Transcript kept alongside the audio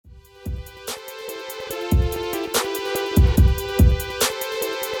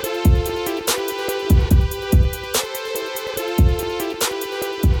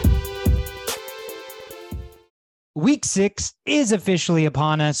6 is officially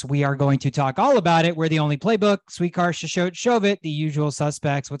upon us. We are going to talk all about it. We're the only playbook. Sweetkar, Shashot, Shovit, the usual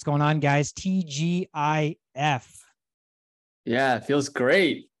suspects. What's going on, guys? TGIF. Yeah, it feels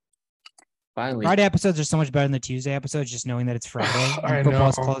great. Finally. Friday episodes are so much better than the Tuesday episodes, just knowing that it's Friday and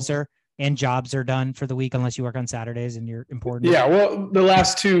football's closer and jobs are done for the week unless you work on Saturdays and you're important. Yeah, well, the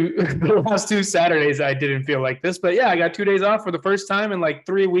last two Saturdays I didn't feel like this, but yeah, I got 2 days off for the first time in like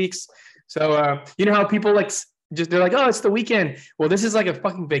 3 weeks. So you know how people they're like, oh, it's the weekend. Well, this is like a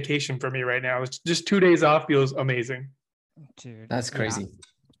fucking vacation for me right now. It's just 2 days off feels amazing. Dude, that's crazy. Yeah.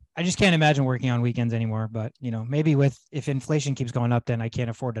 I just can't imagine working on weekends anymore, but maybe if inflation keeps going up, then I can't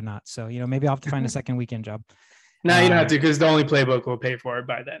afford to not. So, maybe I'll have to find a second weekend job. No, you don't have to, because the only playbook will pay for it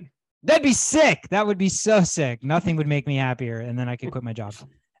by then. That'd be sick. That would be so sick. Nothing would make me happier. And then I could quit my job.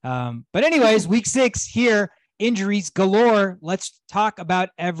 But anyways, week 6 here, injuries galore. Let's talk about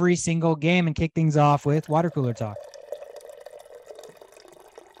every single game and kick things off with water cooler talk.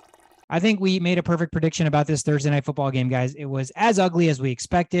 I think we made a perfect prediction about this Thursday night football game, guys. It was as ugly as we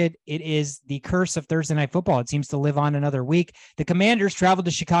expected. It is the curse of Thursday night football. It seems to live on another week. The Commanders traveled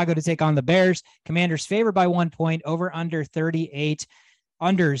to Chicago to take on the Bears. Commanders favored by 1 point, over under 38.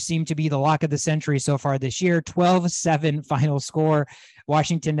 Unders seem to be the lock of the century so far this year. 12-7 final score.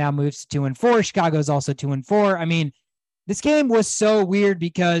 Washington now moves to 2-4. Chicago is also 2-4. I mean, this game was so weird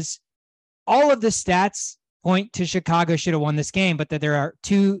because all of the stats point to Chicago should have won this game, but that there are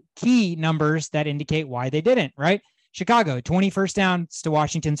two key numbers that indicate why they didn't, right? Chicago, 20 first downs to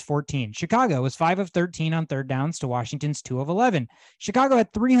Washington's 14. Chicago was 5 of 13 on third downs to Washington's 2 of 11. Chicago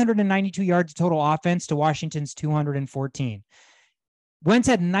had 392 yards of total offense to Washington's 214. Wentz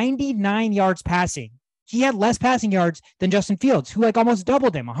had 99 yards passing. He had less passing yards than Justin Fields, who almost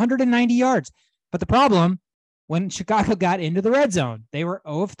doubled him, 190 yards. But the problem, when Chicago got into the red zone, they were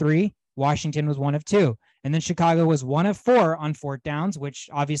 0 of 3. Washington was 1 of 2. And then Chicago was 1 of 4 on fourth downs, which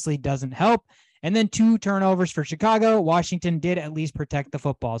obviously doesn't help. And then 2 turnovers for Chicago. Washington did at least protect the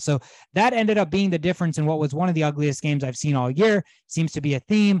football. So that ended up being the difference in what was one of the ugliest games I've seen all year. Seems to be a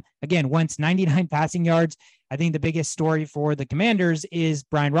theme. Again, Wentz 99 passing yards. I think the biggest story for the Commanders is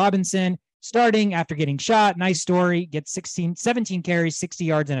Brian Robinson starting after getting shot. Nice story. Gets 17 carries, 60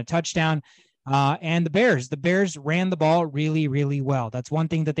 yards, and a touchdown. And the Bears ran the ball really, really well. That's one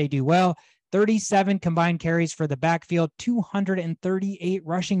thing that they do well. 37 combined carries for the backfield, 238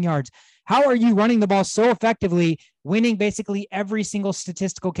 rushing yards. How are you running the ball so effectively, winning basically every single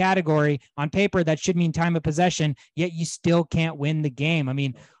statistical category on paper that should mean time of possession, yet you still can't win the game? I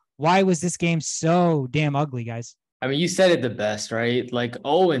mean, why was this game so damn ugly, guys? I mean, you said it the best, right?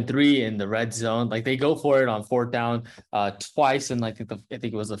 0-3 in the red zone. They go for it on fourth down twice in I think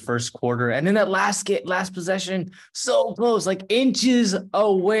it was the first quarter. And then that last possession, so close, inches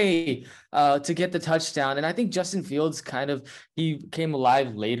away to get the touchdown. And I think Justin Fields he came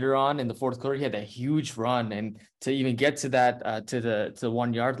alive later on in the fourth quarter. He had that huge run and to even get to that to the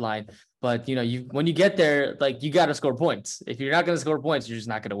 1 yard line. But when you get there, you got to score points. If you're not going to score points, you're just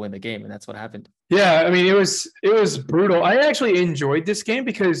not going to win the game, and that's what happened. Yeah, I mean it was brutal. I actually enjoyed this game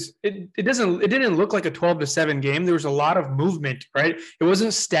because it didn't look like a 12-7 game. There was a lot of movement, right? It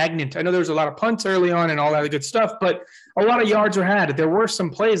wasn't stagnant. I know there was a lot of punts early on and all that good stuff, but a lot of yards were had. There were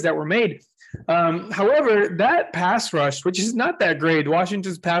some plays that were made. However, that pass rush, which is not that great,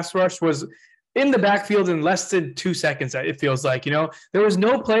 Washington's pass rush was in the backfield in less than 2 seconds, it feels like. There was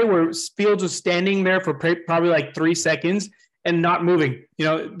no play where Fields was standing there for probably 3 seconds and not moving.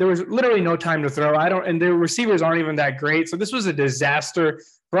 There was literally no time to throw. And their receivers aren't even that great. So this was a disaster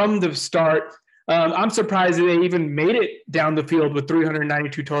from the start. I'm surprised that they even made it down the field with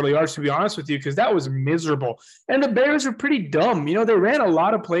 392 total yards, to be honest with you, because that was miserable. And the Bears were pretty dumb. They ran a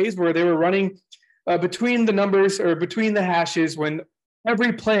lot of plays where they were running between the numbers or between the hashes when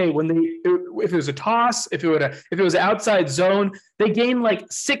every play, if it was a toss, if it was outside zone, they gained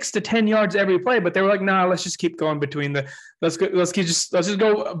 6 to 10 yards every play. But they were like, nah, let's just keep going between let's just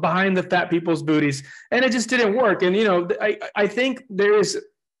go behind the fat people's booties, and it just didn't work. And I think there is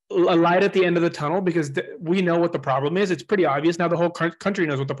a light at the end of the tunnel because we know what the problem is. It's pretty obvious now. The whole country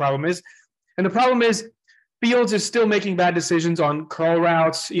knows what the problem is, and the problem is Fields is still making bad decisions on curl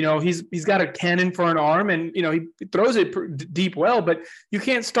routes. He's got a cannon for an arm, and he throws it deep well, but you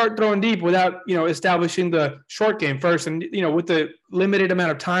can't start throwing deep without establishing the short game first. And with the limited amount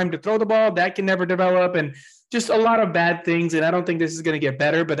of time to throw the ball, that can never develop, and just a lot of bad things. And I don't think this is going to get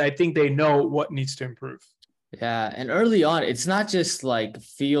better, but I think they know what needs to improve. Yeah, and early on, it's not just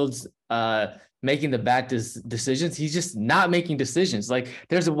Fields making the bad decisions. He's just not making decisions. Like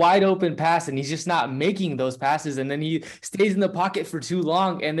there's a wide open pass and he's just not making those passes. And then he stays in the pocket for too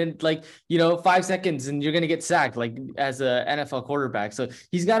long. And then 5 seconds and you're going to get sacked like as a NFL quarterback. So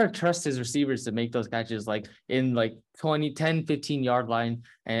he's got to trust his receivers to make those catches in 10, 15 yard line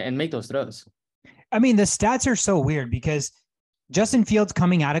and make those throws. I mean, the stats are so weird because Justin Fields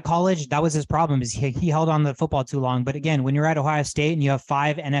coming out of college, that was his problem, is he held on to the football too long. But again, when you're at Ohio State and you have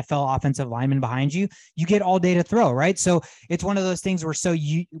 5 NFL offensive linemen behind you, you get all day to throw, right? So it's one of those things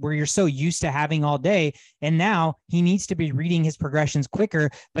where you're so used to having all day. And now he needs to be reading his progressions quicker,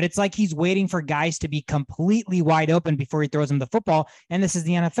 but it's like he's waiting for guys to be completely wide open before he throws them the football. And this is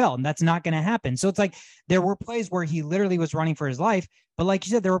the NFL, and that's not going to happen. So it's like there were plays where he literally was running for his life. But like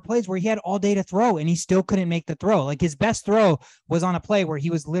you said, there were plays where he had all day to throw and he still couldn't make the throw. Like his best throw was on a play where he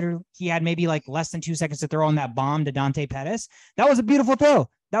had maybe less than 2 seconds to throw on that bomb to Dante Pettis. That was a beautiful throw.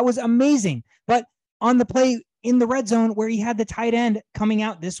 That was amazing. But on the play in the red zone where he had the tight end coming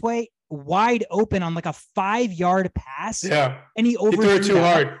out this way, wide open on a 5-yard pass. Yeah. And he overthrew it too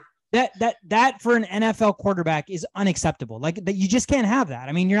hard. That for an NFL quarterback is unacceptable. That you just can't have that.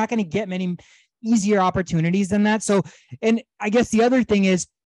 I mean, you're not going to get many easier opportunities than that. So, and I guess the other thing is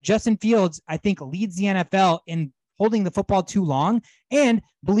Justin Fields, I think, leads the NFL in holding the football too long. And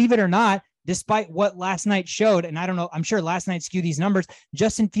believe it or not, despite what last night showed, and I don't know, I'm sure last night skewed these numbers,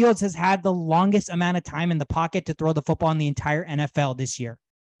 Justin Fields has had the longest amount of time in the pocket to throw the football in the entire NFL this year.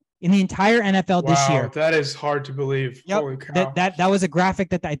 In the entire NFL this year. That is hard to believe. Yep. Holy cow. That was a graphic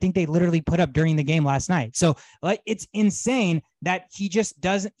that I think they literally put up during the game last night. So it's insane that he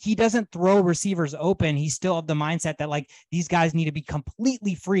doesn't throw receivers open. He's still of the mindset that these guys need to be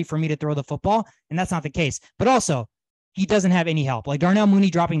completely free for me to throw the football. And that's not the case. But also he doesn't have any help. Darnell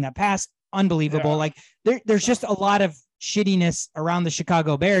Mooney dropping that pass, unbelievable. Yeah. There's just a lot of shittiness around the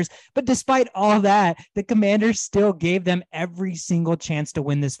Chicago Bears. But despite all that, the Commanders still gave them every single chance to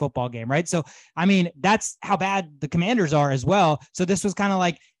win this football game, right? So, I mean, that's how bad the Commanders are as well. So this was kind of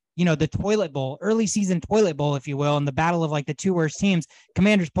the toilet bowl, early season toilet bowl, if you will, and the battle of the two worst teams.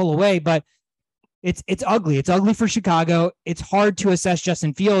 Commanders pull away, but it's ugly. It's ugly for Chicago. It's hard to assess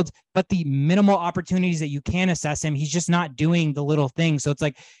Justin Fields, but the minimal opportunities that you can assess him, he's just not doing the little things. So it's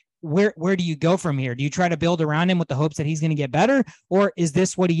where do you go from here? Do you try to build around him with the hopes that he's going to get better? Or is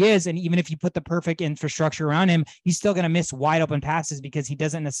this what he is? And even if you put the perfect infrastructure around him, he's still going to miss wide open passes because he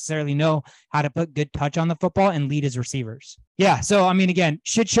doesn't necessarily know how to put good touch on the football and lead his receivers. Yeah. So, I mean, again,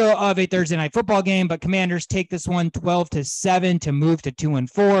 shit show of a Thursday night football game, but Commanders take this one 12-7 to move to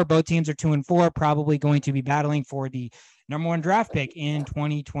 2-4. Both teams are 2-4, probably going to be battling for the number 1 draft pick in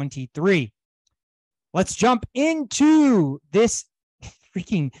 2023. Let's jump into this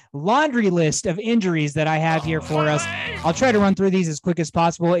freaking laundry list of injuries that I have here for us. I'll try to run through these as quick as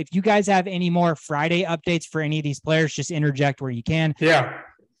possible. If you guys have any more Friday updates for any of these players, just interject where you can. Yeah.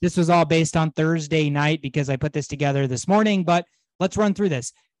 This was all based on Thursday night because I put this together this morning, but let's run through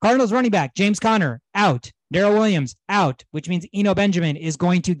this. Cardinals running back, James Conner, out. Darrell Williams, out, which means Eno Benjamin is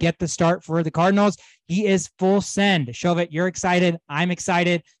going to get the start for the Cardinals. He is full send. Shovit, you're excited. I'm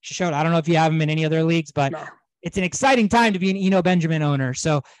excited. Shishot, I don't know if you have him in any other leagues, but no. It's an exciting time to be an Eno Benjamin owner.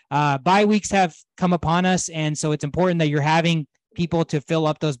 So bye weeks have come upon us. And so it's important that you're having people to fill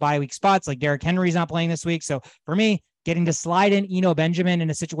up those bye week spots. Like Derrick Henry's not playing this week. So for me, getting to slide in Eno Benjamin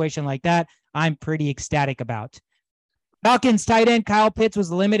in a situation like that, I'm pretty ecstatic about. Falcons tight end Kyle Pitts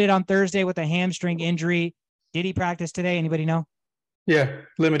was limited on Thursday with a hamstring injury. Did he practice today? Anybody know? Yeah,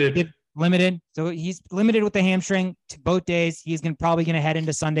 limited. Limited. So he's limited with the hamstring to both days. He's probably going to head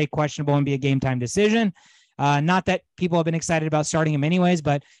into Sunday questionable and be a game time decision. Not that people have been excited about starting him anyways,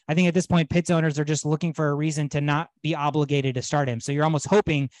 but I think at this point, Pitts owners are just looking for a reason to not be obligated to start him. So you're almost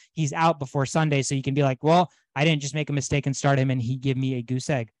hoping he's out before Sunday. So you can be like, well, I didn't just make a mistake and start him and he give me a goose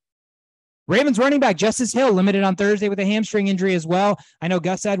egg. Ravens running back Justice Hill limited on Thursday with a hamstring injury as well. I know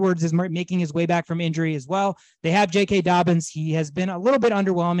Gus Edwards is making his way back from injury as well. They have J.K. Dobbins. He has been a little bit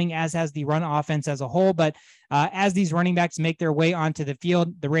underwhelming, as has the run offense as a whole. But as these running backs make their way onto the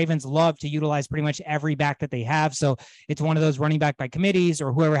field, the Ravens love to utilize pretty much every back that they have. So it's one of those running back by committees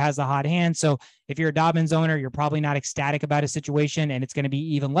or whoever has the hot hand. So if you're a Dobbins owner, you're probably not ecstatic about a situation, and it's going to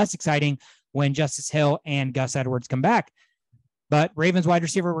be even less exciting when Justice Hill and Gus Edwards come back. But Ravens wide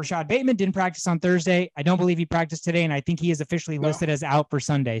receiver Rashad Bateman didn't practice on Thursday. I don't believe he practiced today, and I think he is officially listed as out for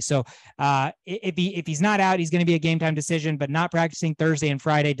Sunday. So if he's not out, he's going to be a game time decision, but not practicing Thursday and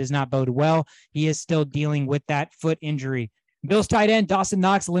Friday does not bode well. He is still dealing with that foot injury. Bills tight end Dawson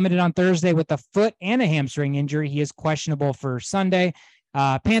Knox limited on Thursday with a foot and a hamstring injury. He is questionable for Sunday.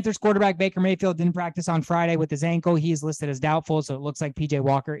 Panthers quarterback Baker Mayfield didn't practice on Friday with his ankle. He is listed as doubtful, so it looks like PJ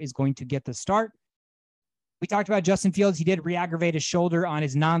Walker is going to get the start. We talked about Justin Fields. He did re-aggravate his shoulder on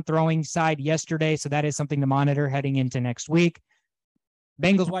his non-throwing side yesterday, so that is something to monitor heading into next week.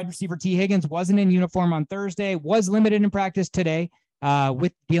 Bengals wide receiver T. Higgins wasn't in uniform on Thursday, was limited in practice today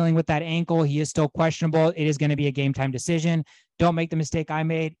with dealing with that ankle. He is still questionable. It is going to be a game time decision. Don't make the mistake I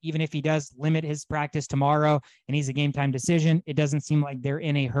made. Even if he does limit his practice tomorrow and he's a game time decision, it doesn't seem like they're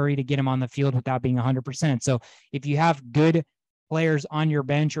in a hurry to get him on the field without being 100%. So if you have good players on your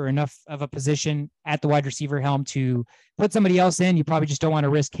bench or enough of a position at the wide receiver helm to put somebody else in, you probably just don't want to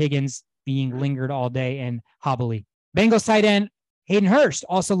risk Higgins being lingered all day and hobbly. Bengals tight end Hayden Hurst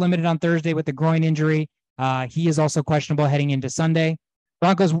also limited on Thursday with a groin injury. He is also questionable heading into Sunday.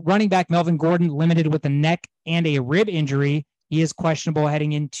 Broncos running back Melvin Gordon limited with a neck and a rib injury. He is questionable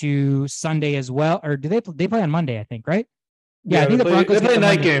heading into Sunday as well. Or do they play on Monday, I think, right? Yeah, I think the Broncos play a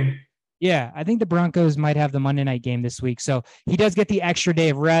night game. Yeah, I think the Broncos might have the Monday night game this week. So he does get the extra day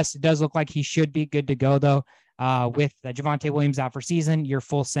of rest. It does look like he should be good to go, though. With Javonte Williams out for season, you're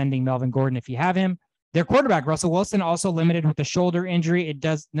full sending Melvin Gordon if you have him. Their quarterback, Russell Wilson, also limited with a shoulder injury.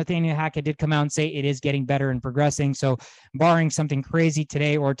 Nathaniel Hackett did come out and say it is getting better and progressing. So barring something crazy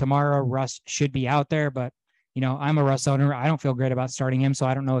today or tomorrow, Russ should be out there. But, I'm a Russ owner. I don't feel great about starting him, so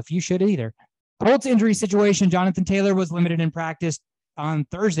I don't know if you should either. Colts injury situation, Jonathan Taylor was limited in practice on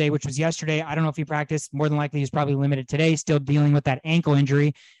Thursday, which was yesterday. I don't know if he practiced. More than likely, he's probably limited today, still dealing with that ankle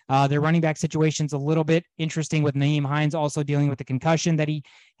injury. Their running back situation's a little bit interesting with Nyheim Hines also dealing with the concussion that he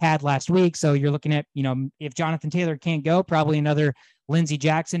had last week. So you're looking at, if Jonathan Taylor can't go, probably another Lindsey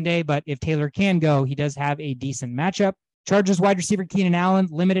Jackson day. But if Taylor can go, he does have a decent matchup. Chargers wide receiver Keenan Allen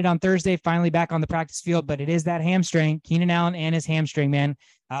limited on Thursday, finally back on the practice field, but it is that hamstring. Keenan Allen and his hamstring, man.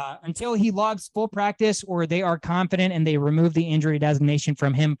 Until he logs full practice or they are confident and they remove the injury designation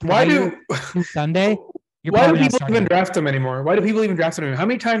from him Sunday. Why do people even draft him anymore? Why do people even draft him? How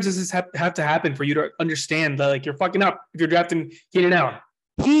many times does this have to happen for you to understand that you're fucking up if you're drafting Keenan Allen?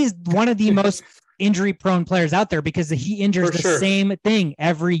 He's one of the most injury prone players out there because he injures same thing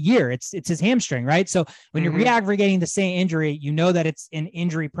every year. It's his hamstring, right? So when you're re-aggregating the same injury, you know that it's an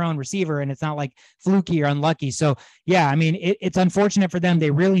injury prone receiver and it's not like fluky or unlucky. So yeah, I mean, it's unfortunate for them. They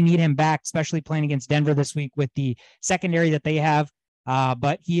really need him back, especially playing against Denver this week with the secondary that they have.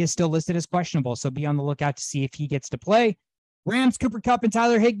 But he is still listed as questionable. So be on the lookout to see if he gets to play. Rams, Cooper Kupp and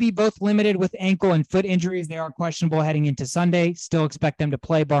Tyler Higbee, both limited with ankle and foot injuries. They are questionable heading into Sunday. Still expect them to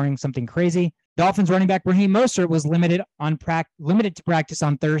play barring something crazy. Dolphins running back Raheem Mostert was limited to practice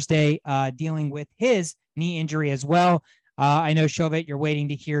on Thursday, dealing with his knee injury as well. I know, Shovit, you're waiting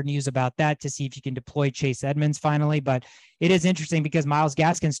to hear news about that to see if you can deploy Chase Edmonds finally, but it is interesting because Myles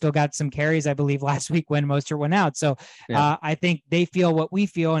Gaskin still got some carries, I believe, last week when Mostert went out. So I think they feel what we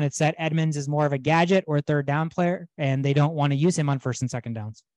feel, and it's that Edmonds is more of a gadget or a third down player, and they don't want to use him on first and second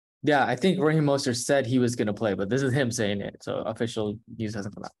downs. Yeah, I think Raheem Mostert said he was going to play, but this is him saying it. So official news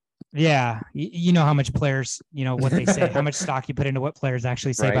hasn't come out. Yeah. You know how much players, what they say, how much stock you put into what players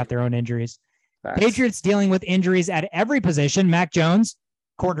actually say about their own injuries. Facts. Patriots dealing with injuries at every position. Mac Jones,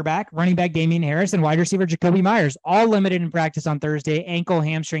 quarterback, running back Damian Harris, and wide receiver Jacoby Myers, all limited in practice on Thursday. Ankle,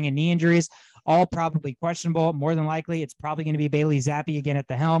 hamstring, and knee injuries, all probably questionable. More than likely, it's probably going to be Bailey Zappi again at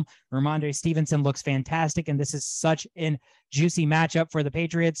the helm. Ramondre Stevenson looks fantastic, and this is such a juicy matchup for the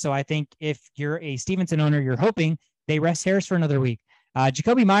Patriots. So I think if you're a Stevenson owner, you're hoping they rest Harris for another week.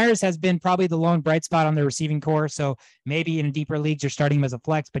 Jacoby Myers has been probably the lone bright spot on the receiving core. So maybe in deeper leagues, you're starting him as a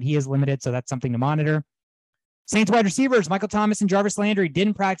flex, but he is limited. So that's something to monitor. Saints wide receivers, Michael Thomas and Jarvis Landry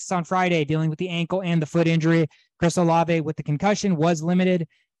didn't practice on Friday, dealing with the ankle and the foot injury. Chris Olave with the concussion was limited.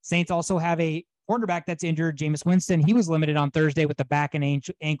 Saints also have a quarterback that's injured, Jameis Winston. He was limited on Thursday with the back and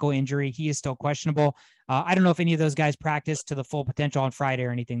ankle injury. He is still questionable. I don't know if any of those guys practiced to the full potential on Friday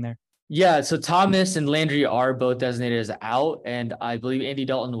or anything there. Yeah, so Thomas and Landry are both designated as out, and I believe Andy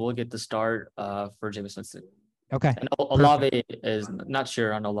Dalton will get the start for Jameis Winston. Okay. And Olave is not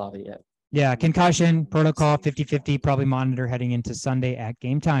sure on Olave yet. Yeah, concussion protocol 50-50, probably monitor heading into Sunday at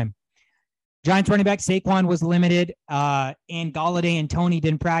game time. Giants running back Saquon was limited, and Golladay and Tony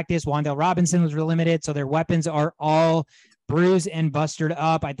didn't practice. Wan'Dale Robinson was limited, so their weapons are all bruised and busted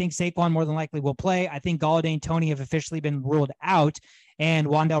up. I think Saquon more than likely will play. I think Golladay and Tony have officially been ruled out, and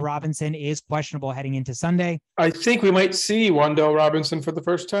Wan'Dale Robinson is questionable heading into Sunday. I think we might see Wan'Dale Robinson for the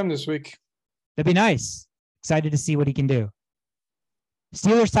first time this week. That'd be nice. Excited to see what he can do.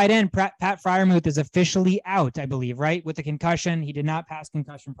 Steelers tight end Pat Freiermuth is officially out, I believe, right? With the concussion. He did not pass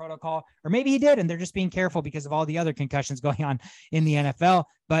concussion protocol, or maybe he did, and they're just being careful because of all the other concussions going on in the NFL.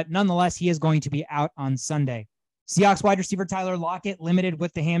 But nonetheless, he is going to be out on Sunday. Seahawks wide receiver Tyler Lockett limited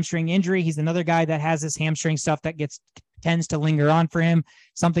with the hamstring injury. He's another guy that has this hamstring stuff that tends to linger on for him.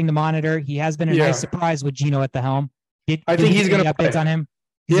 Something to monitor. He has been a nice surprise with Geno at the helm. I think he's going to updates on him.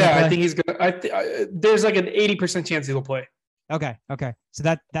 I think he's going to. There's like an 80% chance he'll play. Okay.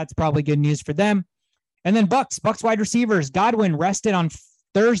 So that's probably good news for them. And then Bucks wide receivers. Godwin rested on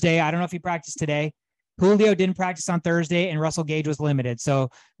Thursday. I don't know if he practiced today. Julio didn't practice on Thursday, and Russell Gage was limited. So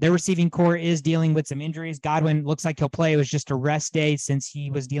their receiving core is dealing with some injuries. Godwin looks like he'll play. It was just a rest day since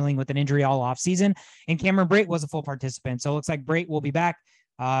he was dealing with an injury all offseason. And Cameron Brate was a full participant. So it looks like Brate will be back.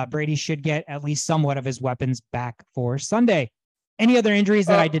 Brady should get at least somewhat of his weapons back for Sunday. Any other injuries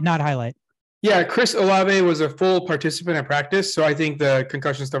that I did not highlight? Yeah, Chris Olave was a full participant at practice, so I think the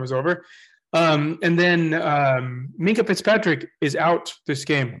concussion stuff is over. And then Minkah Fitzpatrick is out this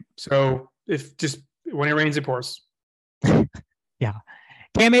game. So when it rains, it pours. Yeah.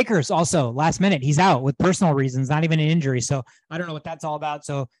 Cam Akers also last minute. He's out with personal reasons, not even an injury. So I don't know what that's all about.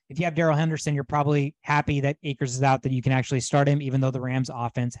 So if you have Darrell Henderson, you're probably happy that Akers is out, that you can actually start him, even though the Rams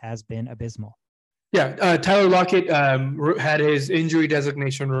offense has been abysmal. Yeah. Tyler Lockett had his injury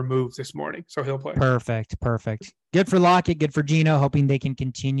designation removed this morning, so he'll play. Perfect. Good for Lockett. Good for Geno. Hoping they can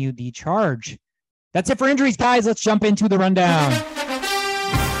continue the charge. That's it for injuries, guys. Let's jump into the rundown.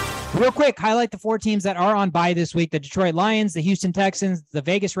 Real quick, highlight the 4 teams that are on bye this week: the Detroit Lions, the Houston Texans, the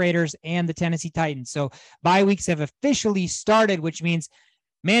Vegas Raiders, and the Tennessee Titans. So bye weeks have officially started, which means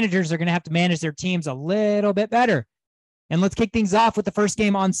managers are going to have to manage their teams a little bit better. And let's kick things off with the first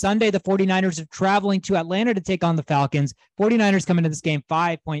game on Sunday. The 49ers are traveling to Atlanta to take on the Falcons. 49ers come into this game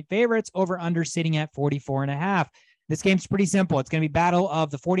 5-point favorites, over under sitting at 44.5. This game's pretty simple. It's going to be battle of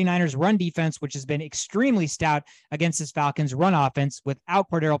the 49ers run defense, which has been extremely stout against this Falcons run offense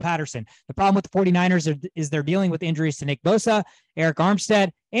without Cordero Patterson. The problem with the 49ers is they're dealing with injuries to Nick Bosa, Eric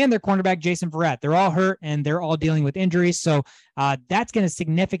Armstead, and their cornerback Jason Verrett. They're all hurt and they're all dealing with injuries. So that's going to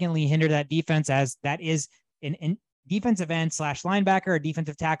significantly hinder that defense, as that is an defensive end / linebacker, a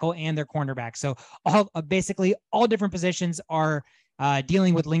defensive tackle, and their cornerback. So basically all different positions are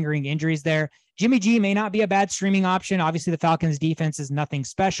dealing with lingering injuries there. Jimmy G may not be a bad streaming option. Obviously, the Falcons defense is nothing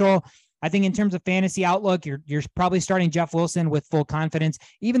special. I think in terms of fantasy outlook, you're probably starting Jeff Wilson with full confidence,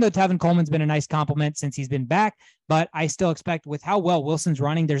 even though Tevin Coleman's been a nice compliment since he's been back. But I still expect, with how well Wilson's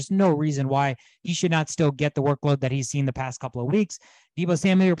running, there's no reason why he should not still get the workload that he's seen the past couple of weeks. Deebo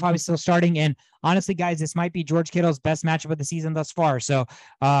Samuel, you're probably still starting. And honestly, guys, this might be George Kittle's best matchup of the season thus far. So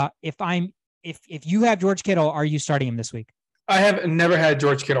if you have George Kittle, are you starting him this week? I have never had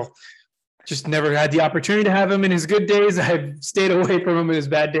George Kittle. Just never had the opportunity to have him in his good days. I've stayed away from him in his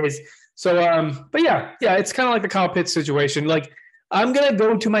bad days. So, but yeah, it's kind of like the Kyle Pitts situation. Like, I'm going to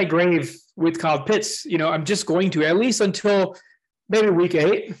go to my grave with Kyle Pitts. I'm just going to, at least until maybe week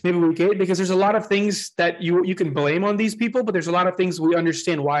eight, because there's a lot of things that you can blame on these people, but there's a lot of things we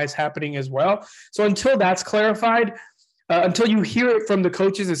understand why it's happening as well. So until that's clarified, until you hear it from the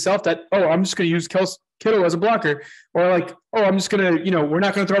coaches itself that, I'm just going to use Kittle as a blocker, or like, I'm just going to, we're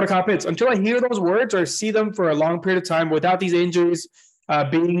not going to throw to Kyle Pitts. Until I hear those words or see them for a long period of time without these injuries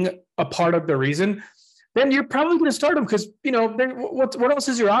being a part of the reason, then you're probably going to start him, because, what else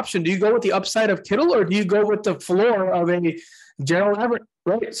is your option? Do you go with the upside of Kittle, or do you go with the floor of a Gerald Everett,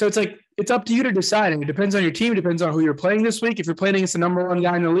 right? So it's like, it's up to you to decide. And it depends on your team. It depends on who you're playing this week. If you're playing against the number 1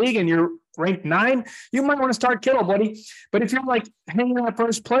 guy in the league and you're ranked 9, you might want to start Kittle, buddy. But if you're like hanging out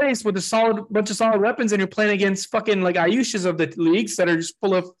first place with a bunch of solid weapons and you're playing against fucking like Ayushas of the leagues that are just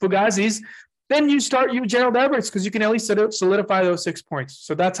full of Fugazis, then you start Gerald Everett, because you can at least solidify those 6 points.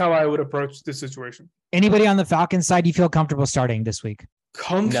 So that's how I would approach this situation. Anybody on the Falcons side you feel comfortable starting this week?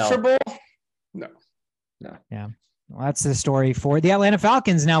 Comfortable? No. Yeah. Well, that's the story for the Atlanta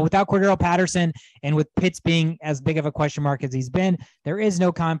Falcons. Now, without Cordero Patterson and with Pitts being as big of a question mark as he's been, there is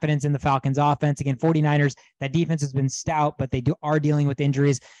no confidence in the Falcons offense. Again, 49ers, that defense has been stout, but they are dealing with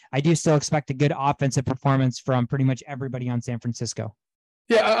injuries. I do still expect a good offensive performance from pretty much everybody on San Francisco.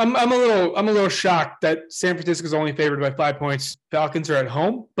 Yeah, I'm a little shocked that San Francisco is only favored by 5 points. Falcons are at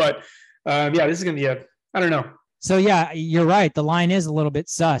home, but this is going to be I don't know. So yeah, you're right. The line is a little bit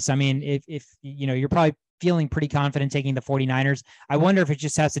sus. I mean, if you're probably feeling pretty confident taking the 49ers. I wonder if it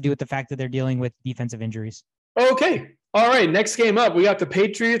just has to do with the fact that they're dealing with defensive injuries. Okay. All right. Next game up, we got the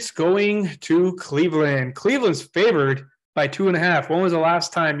Patriots going to Cleveland. Cleveland's favored by 2.5. When was the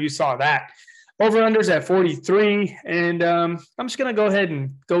last time you saw that? Over-under's at 43. And I'm just going to go ahead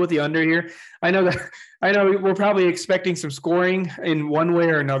and go with the under here. I know we're probably expecting some scoring in one way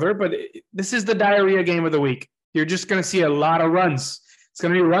or another, but this is the diarrhea game of the week. You're just going to see a lot of runs. It's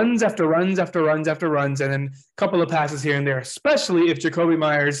going to be runs after runs after runs after runs, and then a couple of passes here and there, especially if Jacoby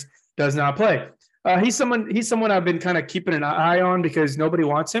Myers does not play. He's someone I've been kind of keeping an eye on because nobody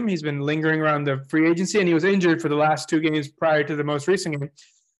wants him. He's been lingering around the free agency, and he was injured for the last 2 games prior to the most recent game.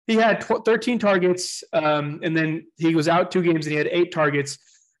 He had 13 targets, and then he was out 2 games and he had 8 targets.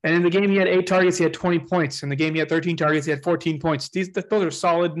 And in the game he had 8 targets, he had 20 points. In the game he had 13 targets, he had 14 points. Those are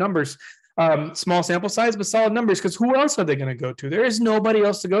solid numbers. Small sample size, but solid numbers, because who else are they going to go to? There is nobody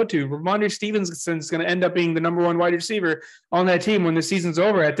else to go to. Ramondre Stevenson is going to end up being the number 1 wide receiver on that team when the season's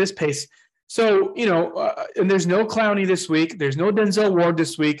over at this pace. So, and there's no Clowney this week. There's no Denzel Ward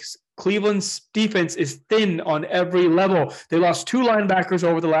this week. Cleveland's defense is thin on every level. They lost 2 linebackers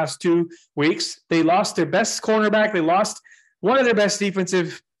over the last 2 weeks. They lost their best cornerback. They lost one of their best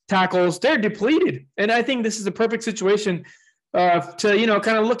defensive tackles. They're depleted. And I think this is a perfect situation to,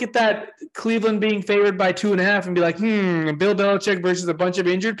 kind of look at that Cleveland being favored by 2.5 and be like, Bill Belichick versus a bunch of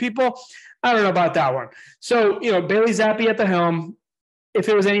injured people. I don't know about that one. So, Bailey Zappi at the helm. If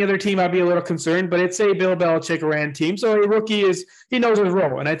it was any other team, I'd be a little concerned, but it's a Bill Belichick ran team. So a rookie he knows his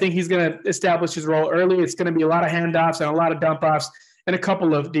role. And I think he's going to establish his role early. It's going to be a lot of handoffs and a lot of dump offs and a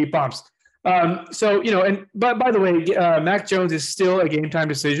couple of deep bumps. But by the way, Mac Jones is still a game time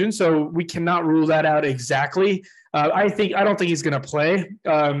decision. So we cannot rule that out exactly. I don't think he's going to play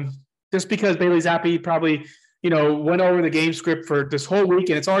just because Bailey Zappi probably, went over the game script for this whole week,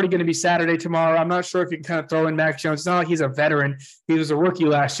 and it's already going to be Saturday tomorrow. I'm not sure if you can kind of throw in Mac Jones. It's not like he's a veteran. He was a rookie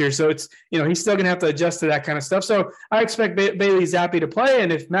last year. So it's, he's still going to have to adjust to that kind of stuff. So I expect Bailey Zappi to play.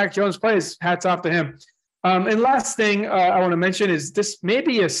 And if Mac Jones plays, hats off to him. And last thing I want to mention is this may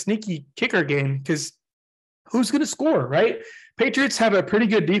be a sneaky kicker game because who's going to score, right? Patriots have a pretty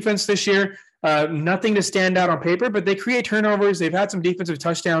good defense this year. Nothing to stand out on paper, but they create turnovers. They've had some defensive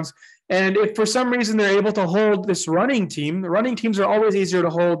touchdowns. And if for some reason they're able to hold this running team, the running teams are always easier to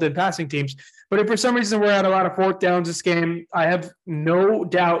hold than passing teams. But if for some reason we're at a lot of 4th downs this game, I have no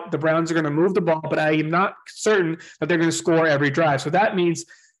doubt the Browns are going to move the ball, but I am not certain that they're going to score every drive. So that means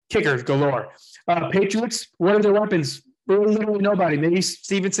kickers galore. Patriots, what are their weapons? Literally nobody. Maybe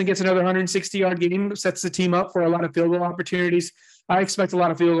Stevenson gets another 160-yard game, sets the team up for a lot of field goal opportunities. I expect a lot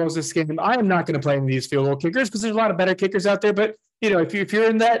of field goals this game. I am not going to play any of these field goal kickers because there's a lot of better kickers out there. But, if you're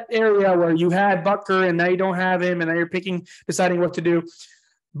in that area where you had Butker and now you don't have him and now you're deciding what to do,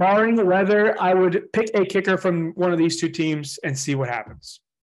 barring the weather, I would pick a kicker from one of these 2 teams and see what happens.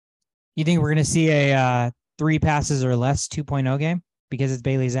 You think we're going to see a 3 passes or less 2.0 game because it's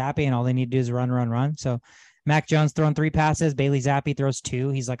Bailey Zappi and all they need to do is run. So Mac Jones throwing 3 passes, Bailey Zappi throws 2.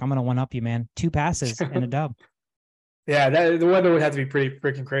 He's like, I'm going to one-up you, man. 2 passes and a dub. Yeah, the weather would have to be pretty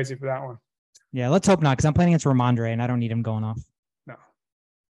freaking crazy for that one. Yeah, let's hope not, because I'm playing against Ramondre and I don't need him going off. No.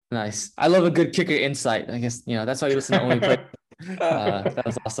 Nice. I love a good kicker insight. I guess, that's why you listen to Only Play. That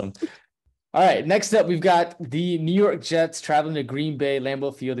was awesome. All right, next up, we've got the New York Jets traveling to Green Bay,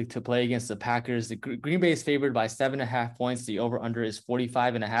 Lambeau Field to play against the Packers. The Green Bay is favored by 7.5 points. The over-under is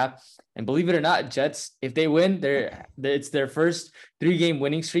 45.5. And believe it or not, Jets, if they win, it's their first 3-game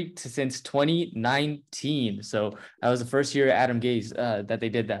winning streak since 2019. So that was the first year Adam Gase that they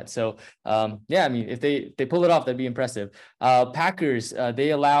did that. So if they pull it off, that'd be impressive. Packers,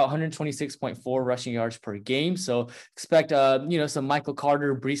 they allow 126.4 rushing yards per game. So expect some Michael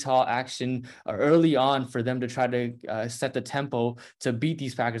Carter, Breece Hall action early on for them to try to set the tempo to beat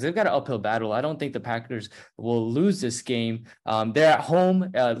these Packers. They've got an uphill battle. I don't think the Packers will lose this game. They're at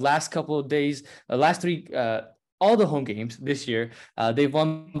home. Last couple of days, last 3 all the home games this year, they've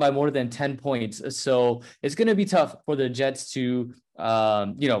won by more than 10 points. So it's going to be tough for the Jets to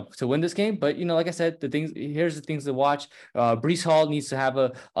win this game. But, like I said, here's the things to watch. Breece Hall needs to have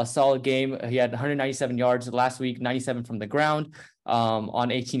a solid game. He had 197 yards last week, 97 from the ground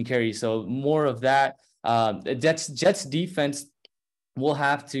on 18 carries. So more of that. Jets defense will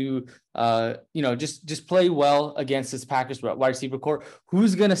have to, just play well against this Packers wide receiver core.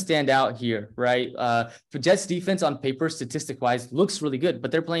 Who's going to stand out here, right? For Jets defense on paper, statistic-wise, looks really good,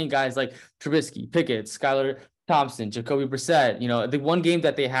 but they're playing guys like Trubisky, Pickett, Skylar Thompson, Jacoby Brissett. The one game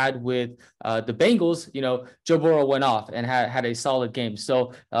that they had with the Bengals, Joe Burrow went off and had a solid game.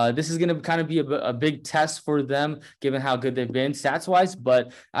 So this is going to kind of be a big test for them, given how good they've been stats-wise.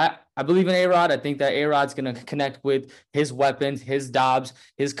 But I believe in A-Rod. I think that A-Rod's going to connect with his weapons, his Dobbs,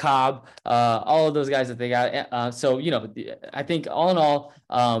 his Cobb, all of those guys that they got. I think all in all,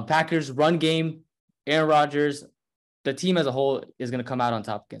 Packers run game, Aaron Rodgers, the team as a whole is going to come out on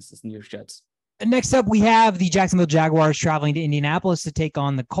top against this New York Jets. Next up, we have the Jacksonville Jaguars traveling to Indianapolis to take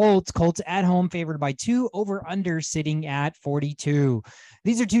on the Colts. Colts at home, favored by 2, over under sitting at 42.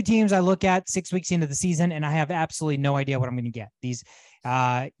 These are 2 teams I look at 6 weeks into the season, and I have absolutely no idea what I'm going to get. These,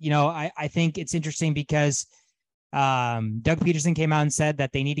 I think it's interesting because Doug Peterson came out and said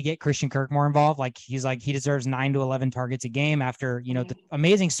that they need to get Christian Kirk more involved. Like he's like, he deserves 9 to 11 targets a game after, the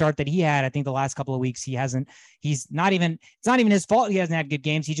amazing start that he had. I think the last couple of weeks, it's not even his fault. He hasn't had good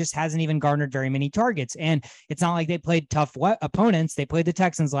games. He just hasn't even garnered very many targets. And it's not like they played tough opponents. They played the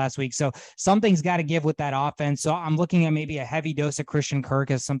Texans last week. So something's got to give with that offense. So I'm looking at maybe a heavy dose of Christian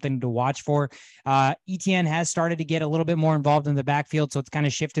Kirk as something to watch for. ETN has started to get a little bit more involved in the backfield. So it's kind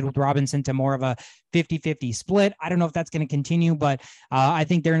of shifted with Robinson to more of a 50-50 split. I don't know if that's going to continue, but I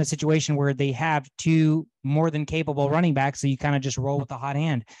think they're in a situation where they have 2 more than capable running backs. So you kind of just roll with the hot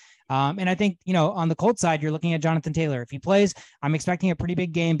hand. And I think, on the Colts side, you're looking at Jonathan Taylor. If he plays, I'm expecting a pretty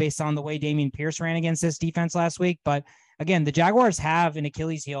big game based on the way Dameon Pierce ran against this defense last week. But again, the Jaguars have an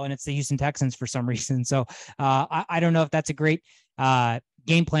Achilles heel, and it's the Houston Texans for some reason. So I don't know if that's a great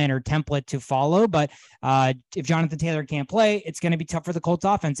game plan or template to follow, but if Jonathan Taylor can't play, it's going to be tough for the Colts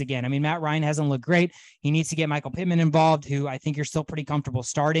offense again. I mean, Matt Ryan hasn't looked great. He needs to get Michael Pittman involved, who I think you're still pretty comfortable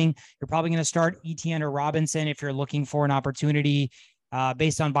starting. You're probably going to start ETN or Robinson if you're looking for an opportunity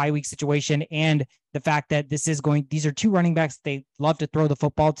based on bye week situation and the fact that these are 2 running backs they love to throw the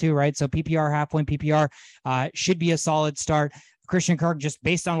football to, right? So PPR, half point PPR should be a solid start. Christian Kirk, just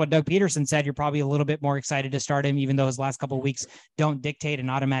based on what Doug Peterson said, you're probably a little bit more excited to start him, even though his last couple of weeks don't dictate an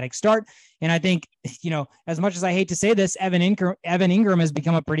automatic start. And I think, as much as I hate to say this, Evan Ingram has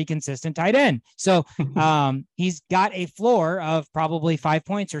become a pretty consistent tight end. So he's got a floor of probably 5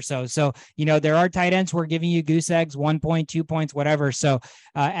 points or so. So, there are tight ends who are giving you goose eggs, 1 point, 2 points, whatever. So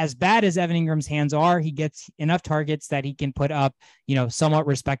as bad as Evan Ingram's hands are, he gets enough targets that he can put up, somewhat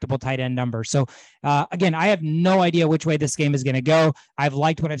respectable tight end numbers. So again, I have no idea which way this game is going to go. I've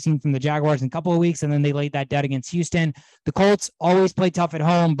liked what I've seen from the Jaguars in a couple of weeks, and then they laid that dead against Houston. The Colts always play tough at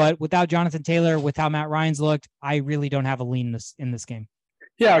home, but without Jonathan Taylor, with how Matt Ryan's looked, I really don't have a lean in this game.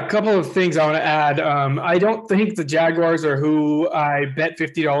 Yeah, a couple of things I want to add. I don't think the Jaguars are who I bet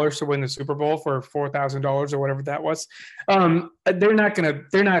 $50 to win the Super Bowl for $4,000 or whatever that was. They're not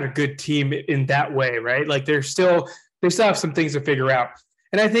a good team in that way, right? Like they still have some things to figure out.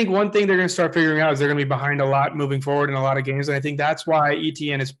 And I think one thing they're going to start figuring out is they're going to be behind a lot moving forward in a lot of games. And I think that's why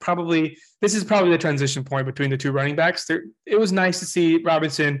ETN is probably the transition point between the 2 running backs. It was nice to see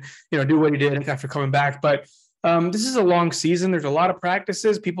Robinson, do what he did after coming back. But this is a long season. There's a lot of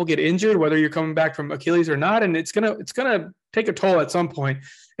practices. People get injured, whether you're coming back from Achilles or not. And it's gonna take a toll at some point.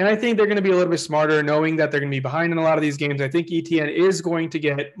 And I think they're going to be a little bit smarter, knowing that they're going to be behind in a lot of these games. I think ETN is going to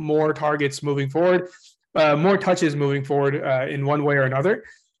get more targets moving forward. More touches moving forward in one way or another.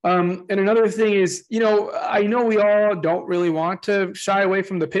 And another thing is, I know we all don't really want to shy away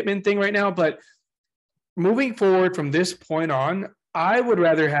from the Pittman thing right now, but moving forward from this point on, I would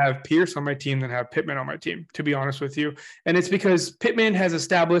rather have Pierce on my team than have Pittman on my team, to be honest with you. And it's because Pittman has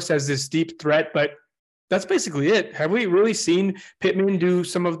established as this deep threat, but that's basically it. Have we really seen Pittman do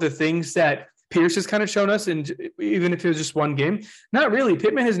some of the things that Pierce has kind of shown us, and even if it was just one game? Not really.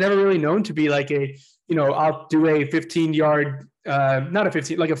 Pittman has never really known to be like I'll do a 15-yard, not a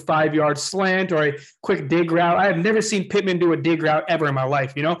 15, like a 5-yard slant or a quick dig route. I have never seen Pittman do a dig route ever in my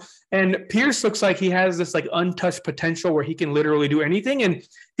life, And Pierce looks like he has this like untouched potential where he can literally do anything. And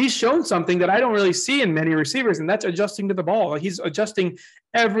he's shown something that I don't really see in many receivers, and that's adjusting to the ball. Like he's adjusting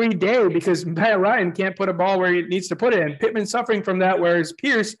every day because Matt Ryan can't put a ball where he needs to put it. And Pittman's suffering from that, whereas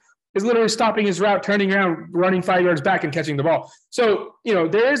Pierce is literally stopping his route, turning around, running 5 yards back and catching the ball. So,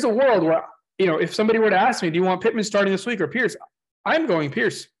 there is a world where, if somebody were to ask me, do you want Pittman starting this week or Pierce? I'm going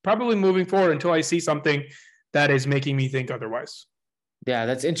Pierce, probably moving forward until I see something that is making me think otherwise. Yeah,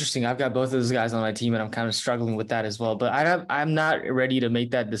 that's interesting. I've got both of those guys on my team, and I'm kind of struggling with that as well. But I'm not ready to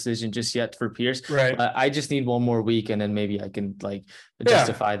make that decision just yet for Pierce. Right. I just need one more week, and then maybe I can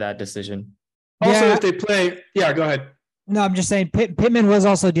justify that decision. Also, if they play, go ahead. No, I'm just saying Pittman was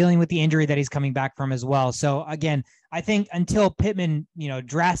also dealing with the injury that he's coming back from as well. So again, I think until Pittman,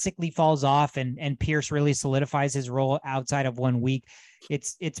 drastically falls off and Pierce really solidifies his role outside of 1 week,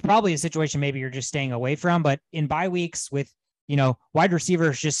 it's probably a situation maybe you're just staying away from. But in bye weeks with, wide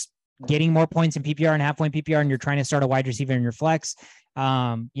receivers just getting more points in PPR and half point PPR, and you're trying to start a wide receiver in your flex,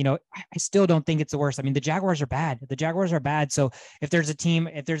 I still don't think it's the worst. I mean, the Jaguars are bad. So if there's a team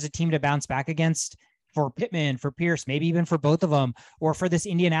to bounce back against, for Pittman, for Pierce, maybe even for both of them, or for this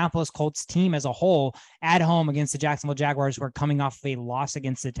Indianapolis Colts team as a whole at home against the Jacksonville Jaguars, who are coming off of a loss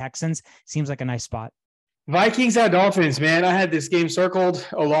against the Texans, seems like a nice spot. Vikings at Dolphins, man. I had this game circled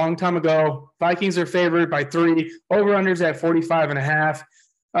a long time ago. Vikings are favored by 3. Over-unders at 45.5.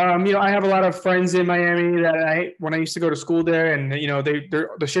 I have a lot of friends in Miami that when I used to go to school there, and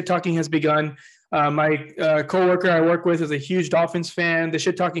the shit talking has begun. My coworker I work with is a huge Dolphins fan. The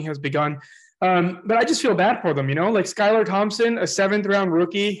shit talking has begun. But I just feel bad for them, like Skylar Thompson, a 7th-round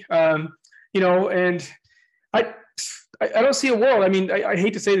rookie, and I don't see a world. I mean, I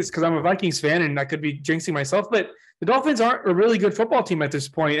hate to say this because I'm a Vikings fan and I could be jinxing myself, but the Dolphins aren't a really good football team at this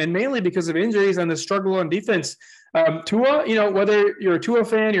point, and mainly because of injuries and the struggle on defense. Tua, whether you're a Tua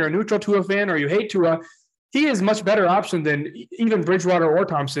fan, you're a neutral Tua fan, or you hate Tua, he is much better option than even Bridgewater or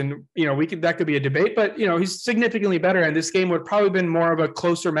Thompson. That could be a debate, but he's significantly better. And this game would probably been more of a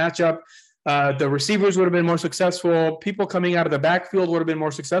closer matchup. The receivers would have been more successful. People coming out of the backfield would have been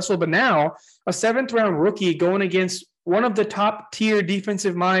more successful. But now a 7th-round rookie going against one of the top tier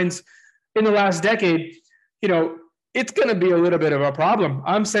defensive minds in the last decade, it's going to be a little bit of a problem.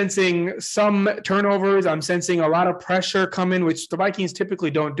 I'm sensing some turnovers. I'm sensing a lot of pressure coming, which the Vikings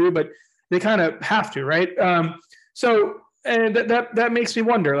typically don't do, but they kind of have to, right? And that makes me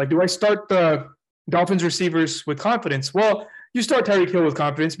wonder, like, do I start the Dolphins receivers with confidence? Well, you start Tyreek Hill with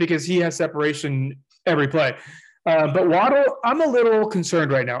confidence because he has separation every play. But Waddle, I'm a little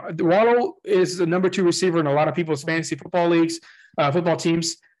concerned right now. Waddle is the number 2 receiver in a lot of people's fantasy football leagues, football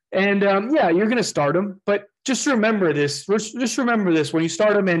teams. And you're going to start him, but just remember this. Just remember this when you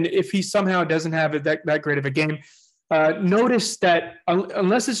start him, and if he somehow doesn't have that great of a game, notice that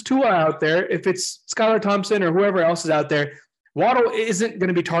unless it's Tua out there, if it's Skylar Thompson or whoever else is out there, Waddle isn't going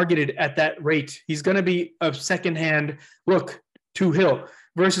to be targeted at that rate. He's going to be a secondhand look to Hill.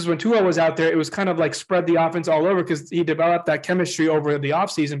 Versus when Tua was out there, it was kind of like spread the offense all over because he developed that chemistry over the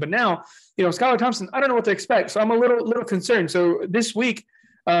offseason. But now, Skylar Thompson, I don't know what to expect. So I'm a little concerned. So this week,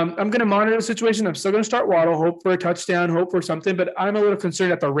 I'm going to monitor the situation. I'm still going to start Waddle, hope for a touchdown, hope for something. But I'm a little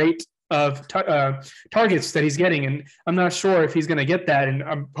concerned at the rate of targets that he's getting. And I'm not sure if he's going to get that. And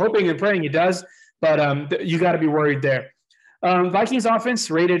I'm hoping and praying he does. But you got to be worried there. Vikings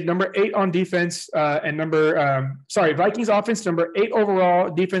offense rated number 8 on defense Vikings offense number 8 overall,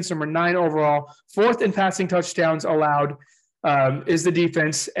 defense number 9 overall, 4th in passing touchdowns allowed is the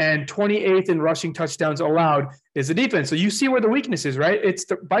defense, and 28th in rushing touchdowns allowed is the defense. So you see where the weakness is, right? It's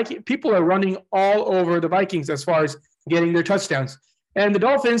the Viking people are running all over the Vikings as far as getting their touchdowns, and the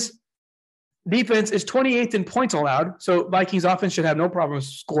Dolphins defense is 28th in points allowed. So Vikings offense should have no problem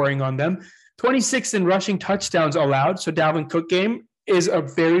scoring on them. 26th in rushing touchdowns allowed. So Dalvin Cook game is a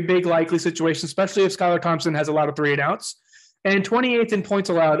very big likely situation, especially if Skylar Thompson has a lot of 3-and-outs. And 28th in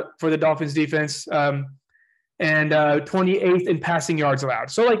points allowed for the Dolphins defense, and 28th in passing yards allowed.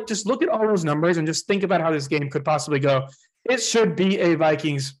 So, just look at all those numbers and just think about how this game could possibly go. It should be a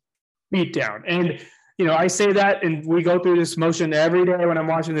Vikings beatdown. And, I say that, and we go through this motion every day when I'm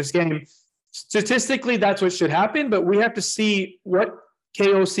watching this game. Statistically, that's what should happen, but we have to see what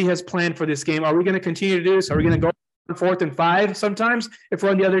KOC has planned for this game. Are we going to continue to do this? Are we going to go 4th and 5 sometimes if we're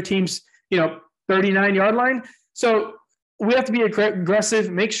on the other team's, 39-yard line? So we have to be aggressive,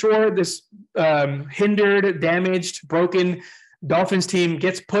 make sure this hindered, damaged, broken Dolphins team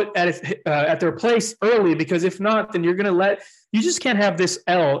gets put at their place early, because if not, then you're going to you just can't have this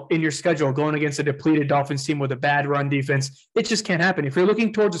L in your schedule going against a depleted Dolphins team with a bad run defense. It just can't happen. If you're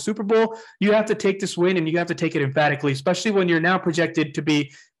looking towards a Super Bowl, you have to take this win, and you have to take it emphatically, especially when you're now projected to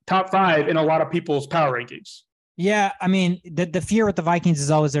be top 5 in a lot of people's power rankings. Yeah, I mean, the fear with the Vikings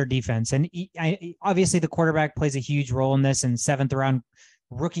is always their defense. And obviously the quarterback plays a huge role in this, and 7th-round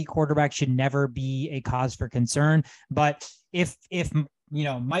rookie quarterback should never be a cause for concern. But if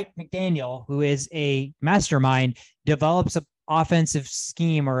Mike McDaniel, who is a mastermind, develops an offensive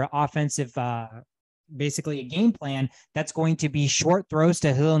scheme or offensive basically a game plan that's going to be short throws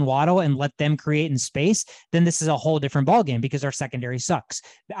to Hill and Waddle and let them create in space, then this is a whole different ballgame, because our secondary sucks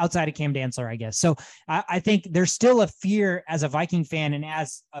outside of Cam Dantzler, I guess. So I think there's still a fear as a Viking fan and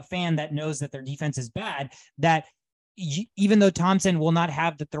as a fan that knows that their defense is bad, that even though Thompson will not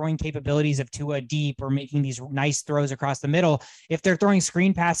have the throwing capabilities of Tua deep or making these nice throws across the middle, if they're throwing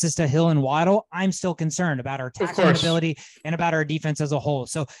screen passes to Hill and Waddle, I'm still concerned about our tackling ability and about our defense as a whole.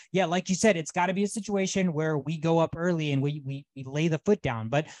 So yeah, like you said, it's got to be a situation where we go up early and we lay the foot down.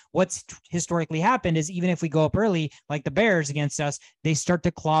 But what's historically happened is, even if we go up early, like the Bears against us, they start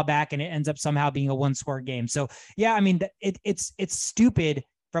to claw back and it ends up somehow being a 1-score game. So yeah, I mean, it's stupid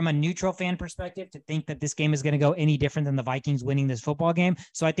from a neutral fan perspective to think that this game is going to go any different than the Vikings winning this football game.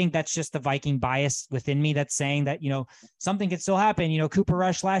 So I think that's just the Viking bias within me that's saying that, something could still happen, Cooper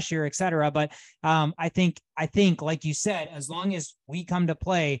Rush last year, et cetera. But I think, like you said, as long as we come to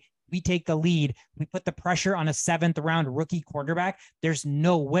play, we take the lead, we put the pressure on a 7th-round rookie quarterback, there's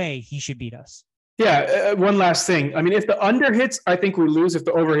no way he should beat us. Yeah. One last thing. I mean, if the under hits, I think we lose. If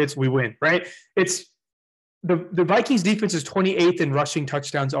the over hits, we win, right? It's, The Vikings defense is 28th in rushing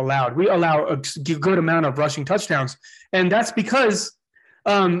touchdowns allowed. We allow a good amount of rushing touchdowns. And that's because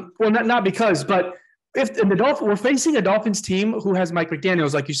Well, not because, but if in the Dolphins, we're facing a Dolphins team who has Mike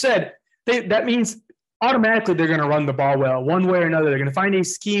McDaniels, like you said, that means automatically they're going to run the ball well, one way or another. They're going to find a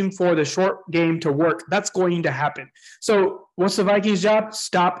scheme for the short game to work. That's going to happen. So what's the Vikings' job?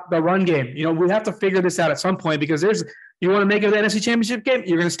 Stop the run game. We have to figure this out at some point, because you want to make it the NFC Championship game,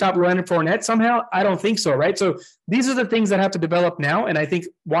 you're going to stop Leonard Fournette somehow? I don't think so, right? So these are the things that have to develop now. And I think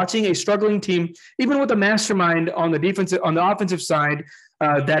watching a struggling team, even with a mastermind on the offensive side,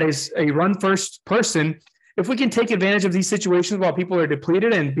 that is a run-first person, if we can take advantage of these situations while people are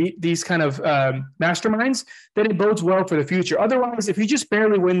depleted and beat these kind of masterminds, then it bodes well for the future. Otherwise, if you just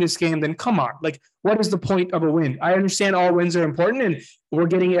barely win this game, then come on. Like, what is the point of a win? I understand all wins are important, and we're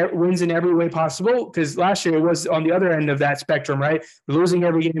getting wins in every way possible, because last year it was on the other end of that spectrum, right? Losing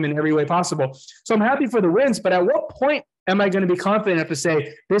every game in every way possible. So I'm happy for the wins, but at what point am I going to be confident enough to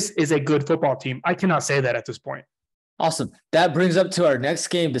say this is a good football team? I cannot say that at this point. Awesome. That brings up to our next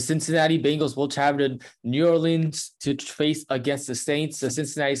game. The Cincinnati Bengals will travel to New Orleans to face against the Saints. The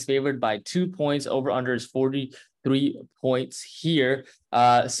Cincinnati is favored by 2 points. Over under is 43 points here.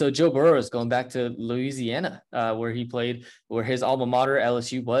 So Joe Burrow is going back to Louisiana, where he played, where his alma mater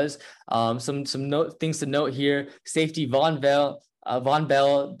LSU was. Some things to note here: safety Von Bell,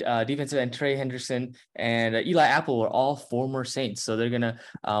 defensive end Trey Henderson, and Eli Apple were all former Saints. So they're going to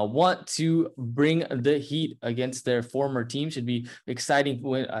want to bring the heat against their former team. Should be exciting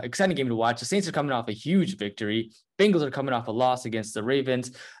game to watch. The Saints are coming off a huge victory. Bengals are coming off a loss against the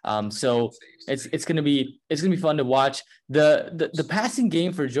Ravens. So it's going to be fun to watch. The passing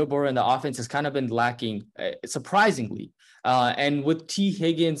game for Joe Burrow and the offense has kind of been lacking, surprisingly. And with T.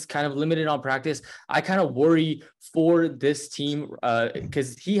 Higgins kind of limited on practice, I kind of worry for this team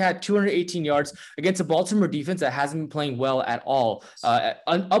because he had 218 yards against a Baltimore defense that hasn't been playing well at all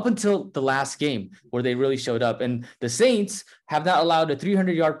up until the last game where they really showed up. And the Saints have not allowed a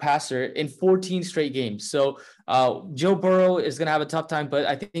 300-yard passer in 14 straight games. So Joe Burrow is going to have a tough time, but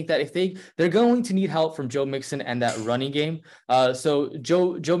I think that if they're going to need help from Joe Mixon and that running game. So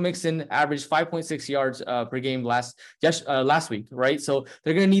Joe Mixon averaged 5.6 yards per game last week, right? So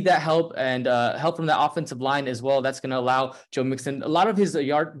they're going to need that help and help from the offensive line as well. That's going to allow Joe Mixon a lot of his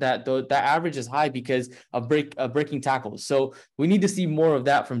yard that average is high because of breaking tackles. So we need to see more of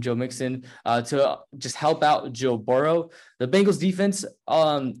that from Joe Mixon to just help out Joe Burrow. The Bengals defense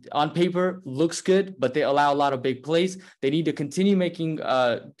on paper looks good, but they allow a lot of big plays. They need to continue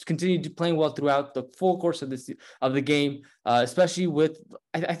playing well throughout the full course of the game, especially with,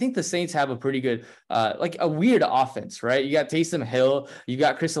 I think the Saints have a pretty good, like a weird offense, right? You got Taysom Hill, you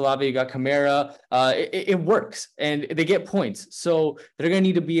got Chris Olave, you got Kamara. It works and they get points. So they're going to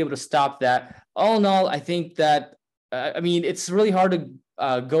need to be able to stop that. All in all, I think that, it's really hard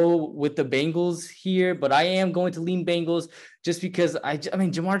to go with the Bengals here, but I am going to lean Bengals just because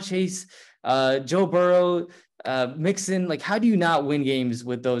Ja'Marr Chase, Joe Burrow, Mixon, like how do you not win games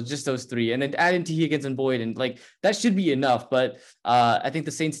with those three? And then add in T. Higgins and Boyd, and like that should be enough. But I think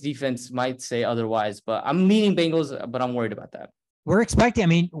the Saints defense might say otherwise, but I'm leaning Bengals, but I'm worried about that. We're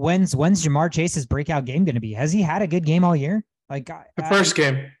expecting, when's Ja'Marr Chase's breakout game going to be? Has he had a good game all year? Like the first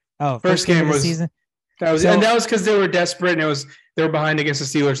game. Oh, first game was season. That was because they were desperate and they were behind against the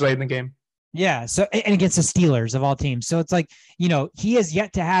Steelers late in the game. Yeah. So, and against the Steelers of all teams. So it's like, he has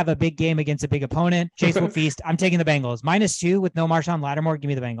yet to have a big game against a big opponent. Chase will feast. I'm taking the Bengals -2 with no Marshawn Lattimore. Give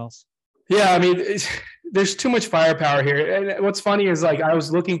me the Bengals. Yeah. There's too much firepower here. And what's funny is I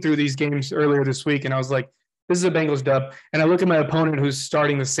was looking through these games earlier this week and I was like, this is a Bengals dub. And I look at my opponent who's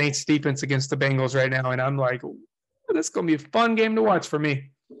starting the Saints defense against the Bengals right now. And I'm like, this is going to be a fun game to watch for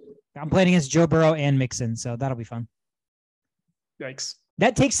me. I'm playing against Joe Burrow and Mixon, so that'll be fun. Yikes.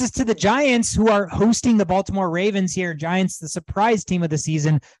 That takes us to the Giants, who are hosting the Baltimore Ravens here. Giants, the surprise team of the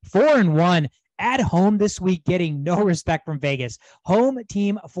season, 4-1 at home this week, getting no respect from Vegas. Home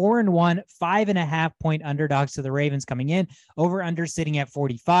team 4-1, 5.5-point underdogs to the Ravens coming in. Over under sitting at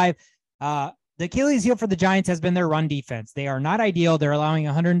 45. The Achilles heel for the Giants has been their run defense. They are not ideal. They're allowing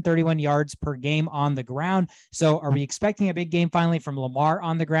 131 yards per game on the ground. So are we expecting a big game finally from Lamar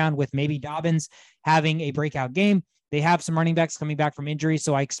on the ground with maybe Dobbins having a breakout game? They have some running backs coming back from injury,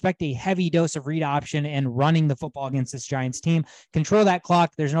 so I expect a heavy dose of read option and running the football against this Giants team. Control that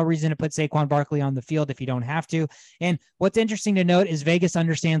clock. There's no reason to put Saquon Barkley on the field if you don't have to. And what's interesting to note is Vegas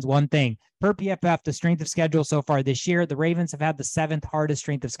understands one thing. Per PFF, the strength of schedule so far this year, the Ravens have had the 7th hardest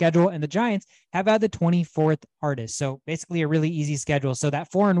strength of schedule, and the Giants have had the 24th hardest. So basically a really easy schedule. So that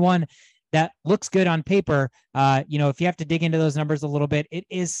 4-1, that looks good on paper. If you have to dig into those numbers a little bit, it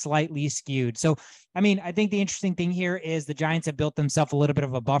is slightly skewed. So, I think the interesting thing here is the Giants have built themselves a little bit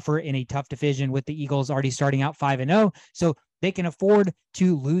of a buffer in a tough division with the Eagles already starting out 5-0. So they can afford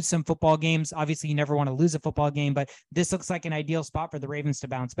to lose some football games. Obviously, you never want to lose a football game, but this looks like an ideal spot for the Ravens to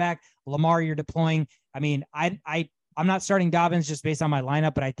bounce back. Lamar, you're deploying. I mean, I'm not starting Dobbins just based on my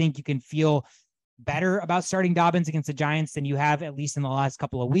lineup, but I think you can feel better about starting Dobbins against the Giants than you have, at least in the last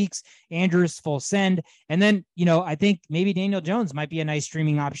couple of weeks. Andrews full send. And then, I think maybe Daniel Jones might be a nice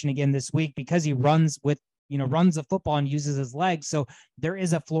streaming option again this week because he runs the football and uses his legs. So there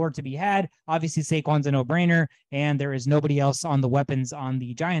is a floor to be had. Obviously Saquon's a no-brainer, and there is nobody else on the weapons on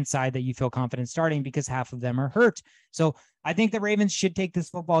the Giants side that you feel confident starting because half of them are hurt. So I think the Ravens should take this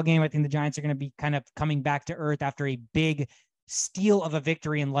football game. I think the Giants are going to be kind of coming back to earth after a big steal of a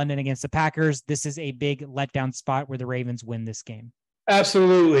victory in London against the Packers. This is a big letdown spot where the Ravens win this game.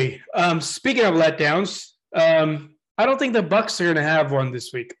 Absolutely. Speaking of letdowns, I don't think the Bucs are going to have one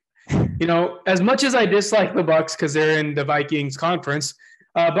this week. As much as I dislike the Bucs because they're in the Vikings conference,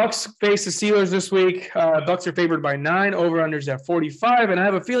 Bucs face the Steelers this week. Bucs are favored by 9, over-unders at 45, and I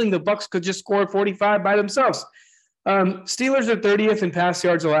have a feeling the Bucs could just score 45 by themselves. Steelers are 30th in pass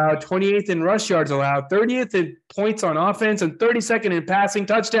yards allowed, 28th in rush yards allowed, 30th in points on offense, and 32nd in passing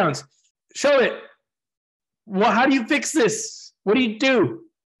touchdowns. Show it. How do you fix this? What do you do?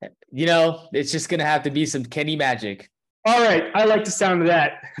 It's just going to have to be some Kenny magic. All right. I like the sound of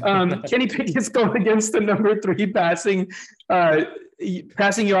that. Kenny Pickett's going against the number 3 passing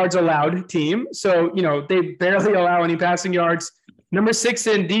yards allowed team. So, they barely allow any passing yards. Number 6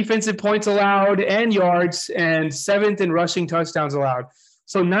 in defensive points allowed and yards, and 7th in rushing touchdowns allowed.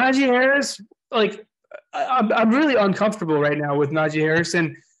 So Najee Harris, I'm really uncomfortable right now with Najee Harris.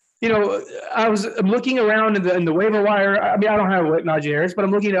 And, I'm looking around in the waiver wire. I mean, I don't have Najee Harris, but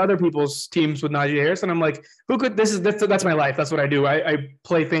I'm looking at other people's teams with Najee Harris, and I'm like, that's my life. That's what I do. I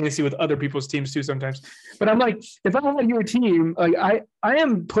play fantasy with other people's teams too sometimes. But I'm like, if I had your team, I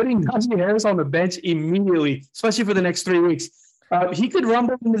am putting Najee Harris on the bench immediately, especially for the next 3 weeks. He could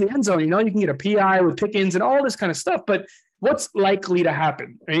rumble into the end zone. You can get a PI with Pickens and all this kind of stuff, but what's likely to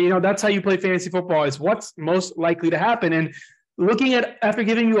happen? And, that's how you play fantasy football, is what's most likely to happen. And looking at, after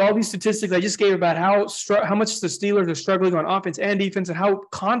giving you all these statistics I just gave about how much the Steelers are struggling on offense and defense, and how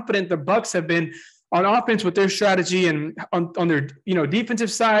confident the Bucs have been on offense with their strategy, and on their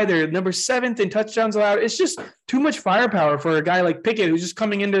defensive side, they're number 7th in touchdowns allowed. It's just too much firepower for a guy like Pickett, who's just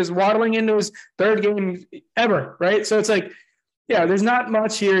waddling into his 3rd game ever, right? So it's like, yeah, there's not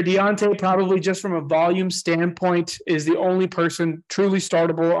much here. Deontay, probably just from a volume standpoint, is the only person truly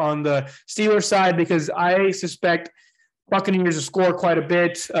startable on the Steelers side, because I suspect Buccaneers will score quite a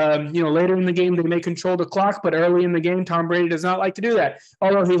bit. Later in the game, they may control the clock, but early in the game, Tom Brady does not like to do that.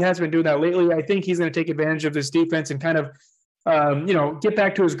 Although he has been doing that lately, I think he's going to take advantage of this defense and kind of, get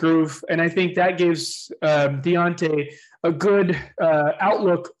back to his groove. And I think that gives Deontay a good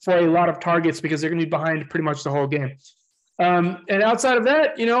outlook for a lot of targets, because they're going to be behind pretty much the whole game. And outside of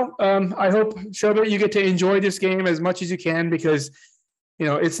that, I hope, Shobit, you get to enjoy this game as much as you can, because,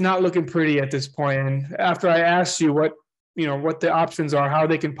 it's not looking pretty at this point. And after I asked you what the options are, how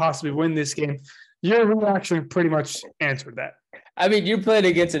they can possibly win this game, your reaction pretty much answered that. I mean, you're playing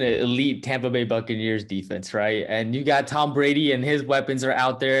against an elite Tampa Bay Buccaneers defense, right? And you got Tom Brady, and his weapons are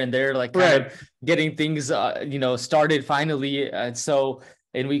out there, and they're kind of getting things, started finally. So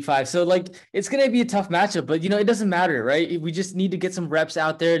in week 5. So it's going to be a tough matchup, but it doesn't matter, right? We just need to get some reps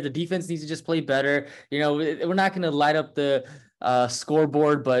out there. The defense needs to just play better. We're not going to light up the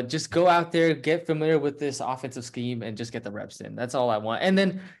scoreboard, but just go out there, get familiar with this offensive scheme, and just get the reps in. That's all I want. And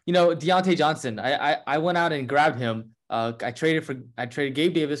then, Deontay Johnson, I went out and grabbed him. I traded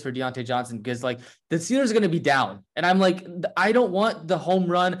Gabe Davis for Deontay Johnson, because the Steelers are going to be down. And I'm like, I don't want the home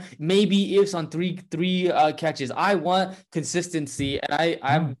run, maybe ifs on three catches. I want consistency.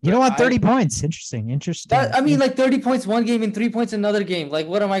 And you don't want 30 points. Interesting. 30 points one game and 3 points another game.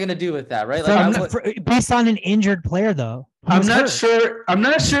 What am I going to do with that? Right. Based on an injured player though. I'm not sure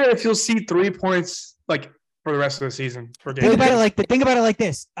if you'll see 3 points for the rest of the season. Think about it like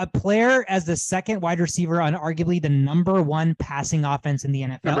this: a player as the second wide receiver on arguably the number 1 passing offense in the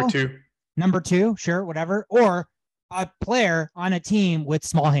NFL. Number two, sure, whatever. Or a player on a team with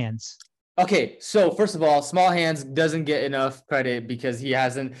small hands. Okay, so first of all, small hands doesn't get enough credit because he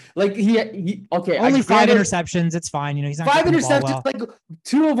hasn't only 5 interceptions. It's fine, he's not 5 interceptions. Well.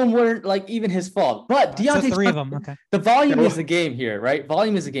 2 of them weren't even his fault, but Deontay, so 3 of them. Okay, the volume is the game here, right?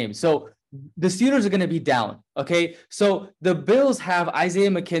 Volume is the game. So the Steelers are going to be down. Okay. So the Bills have Isaiah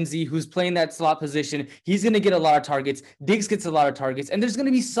McKenzie, who's playing that slot position. He's going to get a lot of targets. Diggs gets a lot of targets. And there's going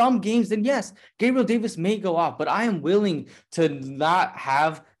to be some games, then yes, Gabriel Davis may go off, but I am willing to not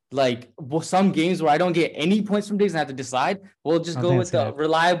have like some games where I don't get any points from Diggs and I have to decide, we'll just go with the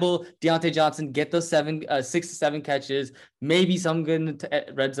reliable Deontay Johnson, get those 6 to 7 catches, maybe some good in the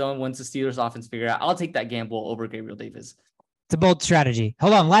red zone once the Steelers offense figure out. I'll take that gamble over Gabriel Davis. It's a bold strategy.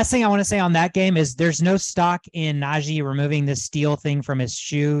 Hold on. Last thing I want to say on that game is there's no stock in Najee removing the steel thing from his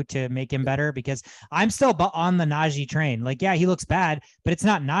shoe to make him better, because I'm still on the Najee train. Like, yeah, he looks bad, but it's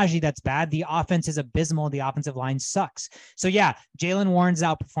not Najee that's bad. The offense is abysmal. The offensive line sucks. So yeah, Jaylen Warren's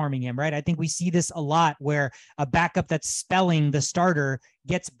outperforming him, right? I think we see this a lot where a backup that's spelling the starter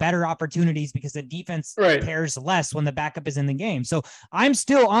gets better opportunities because the defense cares less when the backup is in the game. So I'm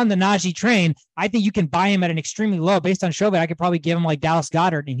still on the Najee train. I think you can buy him at an extremely low. Based on show, but I could probably give him like Dallas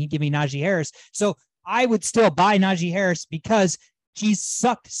Goedert and he'd give me Najee Harris. So I would still buy Najee Harris because he's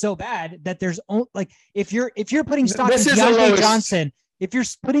sucked so bad that there's like, if you're putting stock in Deontay Johnson, if you're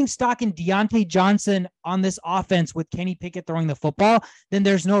putting stock in Deontay Johnson on this offense with Kenny Pickett throwing the football, then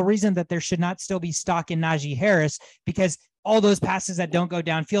there's no reason that there should not still be stock in Najee Harris, because all those passes that don't go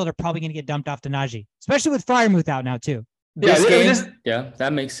downfield are probably going to get dumped off to Najee, especially with Freiermuth out now too. Yeah,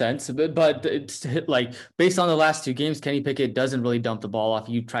 that makes sense. But it's like based on the last 2 games, Kenny Pickett doesn't really dump the ball off.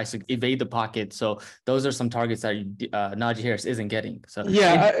 He tries to evade the pocket. So those are some targets that Najee Harris isn't getting. So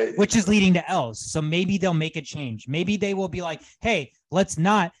which is leading to L's. So maybe they'll make a change. Maybe they will be like, hey, let's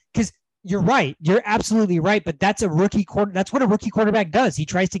not, because you're right. You're absolutely right. But that's that's what a rookie quarterback does. He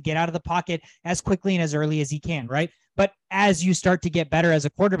tries to get out of the pocket as quickly and as early as he can, right? But as you start to get better as a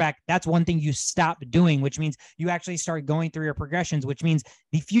quarterback, that's one thing you stop doing, which means you actually start going through your progressions, which means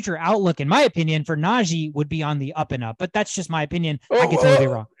the future outlook, in my opinion, for Najee would be on the up and up. But that's just my opinion. I could totally be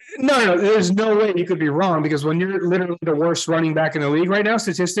wrong. No, there's no way you could be wrong, because when you're literally the worst running back in the league right now,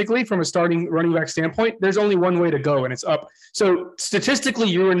 statistically, from a starting running back standpoint, there's only one way to go, and it's up. So statistically,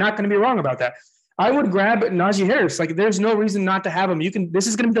 you are not going to be wrong about that. I would grab Najee Harris. Like, there's no reason not to have him. This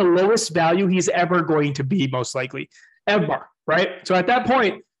is going to be the lowest value he's ever going to be, most likely, ever. Right. So at that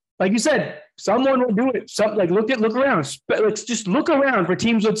point, like you said, someone will do it. Look around. Let's just look around for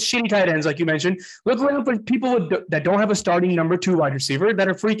teams with shitty tight ends, like you mentioned. Look around for people that don't have a starting number 2 wide receiver that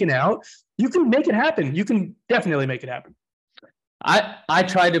are freaking out. You can make it happen. You can definitely make it happen. I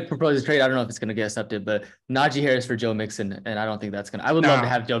tried to propose a trade. I don't know if it's going to get accepted, but Najee Harris for Joe Mixon, and I don't think that's going to. I would love to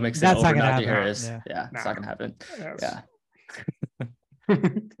have Joe Mixon over Najee Harris. Yeah, it's not going to happen. Yeah.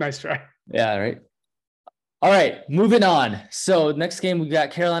 Nice try. Yeah, right. All right, moving on. So next game, we got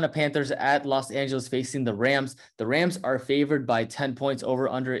Carolina Panthers at Los Angeles facing the Rams. The Rams are favored by 10 points. Over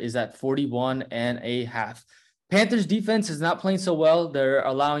under is at 41.5. Panthers defense is not playing so well. They're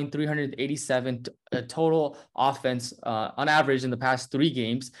allowing 387 total offense on average in the past 3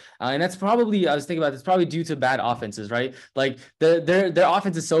 games. And that's probably, I was thinking about this, probably due to bad offenses, right? Like their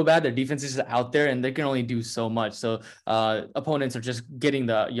offense is so bad, their defense is out there and they can only do so much. So opponents are just getting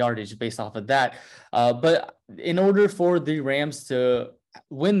the yardage based off of that. But in order for the Rams to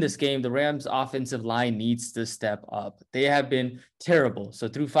win this game, the Rams offensive line needs to step up. They have been terrible. So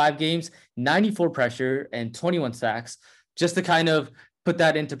through 5 games, 94 pressure and 21 sacks. Just to kind of put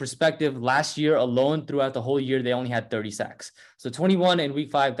that into perspective, last year alone, throughout the whole year, they only had 30 sacks. So 21 in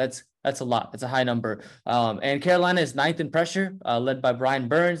week 5, that's a lot. That's a high number. And Carolina is 9th in pressure, led by Brian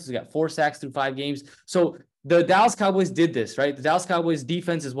Burns. He got 4 sacks through 5 games. So the Dallas Cowboys did this, right? The Dallas Cowboys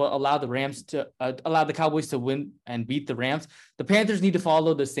defense is what allowed the Rams to allow the Cowboys to win and beat the Rams. The Panthers need to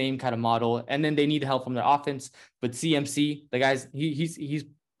follow the same kind of model, and then they need help from their offense. But CMC, the guys, he's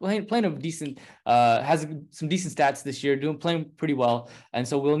playing a decent, has some decent stats this year, playing pretty well. And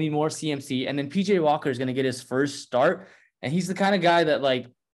so we'll need more CMC. And then PJ Walker is going to get his first start. And he's the kind of guy that, like,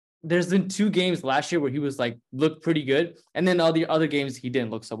 there's been 2 games last year where he was looked pretty good. And then all the other games, he didn't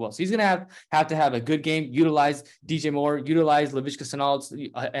look so well. So he's going to have to have a good game, utilize DJ Moore, utilize Laviska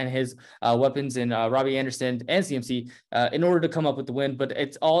Shenault and his weapons and Robbie Anderson and CMC in order to come up with the win. But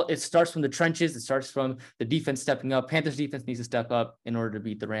it starts from the trenches. It starts from the defense stepping up. Panthers defense needs to step up in order to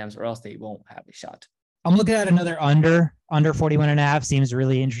beat the Rams, or else they won't have a shot. I'm looking at another under 41.5 seems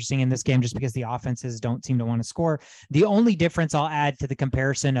really interesting in this game, just because the offenses don't seem to want to score. The only difference I'll add to the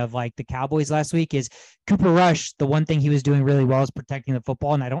comparison of like the Cowboys last week is Cooper Rush. The one thing he was doing really well is protecting the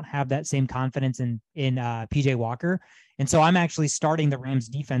football. And I don't have that same confidence in PJ Walker. And so I'm actually starting the Rams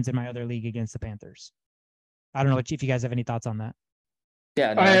defense in my other league against the Panthers. I don't know if you guys have any thoughts on that.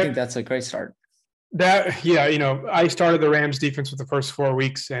 Yeah, no, I think that's a great start. I started the Rams defense with the first 4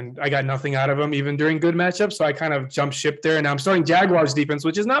 weeks and I got nothing out of them, even during good matchups. So I kind of jumped ship there, and now I'm starting Jaguars defense,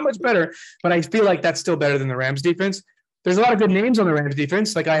 which is not much better, but I feel like that's still better than the Rams defense. There's a lot of good names on the Rams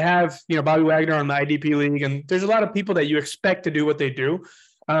defense. Like I have, Bobby Wagner on the IDP league, and there's a lot of people that you expect to do what they do.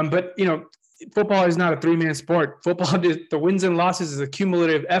 But football is not a three-man sport. Football, the wins and losses is a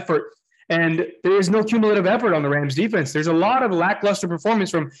cumulative effort. And there is no cumulative effort on the Rams defense. There's a lot of lackluster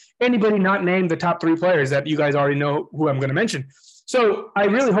performance from anybody not named the top three players that you guys already know who I'm going to mention. So I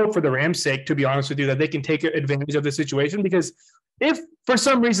really hope for the Rams' sake, to be honest with you, that they can take advantage of the situation, because if for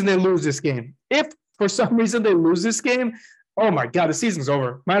some reason they lose this game, oh my God, the season's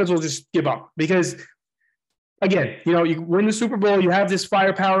over. Might as well just give up, because again, you win the Super Bowl, you have this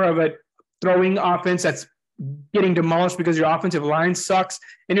firepower of a throwing offense that's getting demolished because your offensive line sucks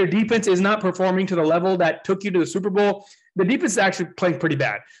and your defense is not performing to the level that took you to the Super Bowl. The defense is actually playing pretty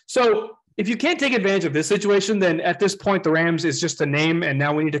bad. So if you can't take advantage of this situation, then at this point, the Rams is just a name. And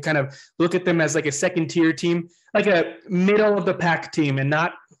now we need to kind of look at them as like a second tier team, like a middle of the pack team, and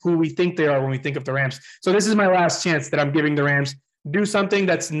not who we think they are when we think of the Rams. So this is my last chance that I'm giving the Rams. Do something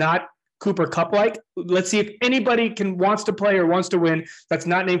that's not Cooper Kupp-like. Let's see if anybody wants to play or wants to win that's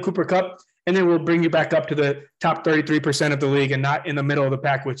not named Cooper Kupp. And then we'll bring you back up to the top 33% of the league and not in the middle of the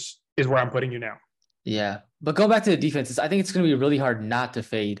pack, which is where I'm putting you now. Yeah. But going back to the defenses, I think it's going to be really hard not to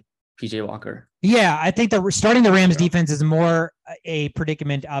fade PJ Walker. Yeah, I think that starting the Rams defense is more a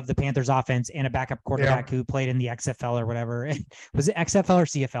predicament of the Panthers offense and a backup quarterback who played in the XFL or whatever. Was it XFL or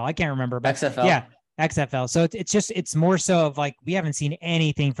CFL? I can't remember. But XFL. Yeah, XFL. So it's more so of like, we haven't seen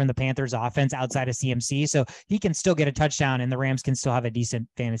anything from the Panthers offense outside of CMC. So he can still get a touchdown and the Rams can still have a decent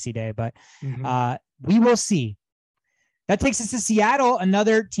fantasy day, but we will see. That takes us to Seattle,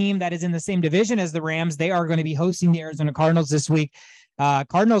 another team that is in the same division as the Rams. They are going to be hosting the Arizona Cardinals this week.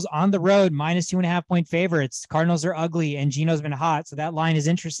 Cardinals on the road, -2.5 point favorites. Cardinals are ugly and Geno's been hot. So that line is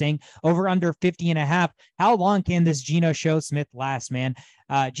interesting. Over under 50.5. How long can this Geno Show Smith last, man?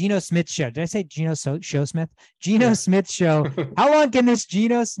 Geno Smith show. Did I say Geno Show Smith? Geno Smith show. How long can this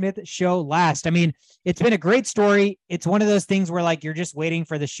Geno Smith show last? I mean, it's been a great story. It's one of those things where like, you're just waiting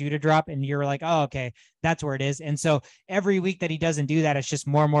for the shoe to drop and you're like, oh, okay, that's where it is. And so every week that he doesn't do that, it's just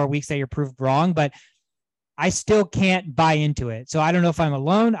more and more weeks that you're proved wrong, but I still can't buy into it. So I don't know if I'm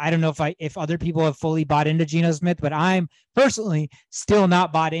alone. I don't know if other people have fully bought into Geno Smith, but I'm personally still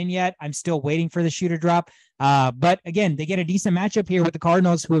not bought in yet. I'm still waiting for the shoe to drop. But again, they get a decent matchup here with the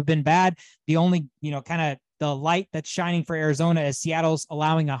Cardinals, who have been bad. The only, kind of the light that's shining for Arizona is Seattle's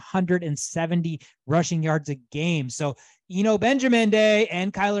allowing 170 rushing yards a game. So Benjamin Day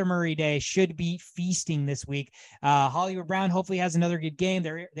and Kyler Murray Day should be feasting this week. Hollywood Brown hopefully has another good game.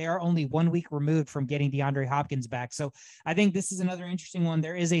 They are only 1 week removed from getting DeAndre Hopkins back. So I think this is another interesting one.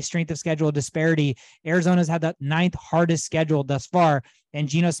 There is a strength of schedule disparity. Arizona's had the 9th hardest schedule thus far, and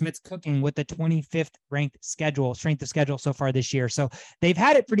Geno Smith's cooking with the 25th ranked strength of schedule so far this year. So they've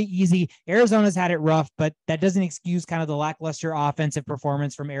had it pretty easy. Arizona's had it rough, but that doesn't excuse kind of the lackluster offensive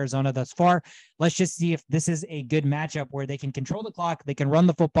performance from Arizona thus far. Let's just see if this is a good matchup where they can control the clock, they can run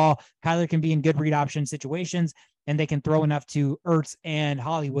the football, Kyler can be in good read option situations, and they can throw enough to Ertz and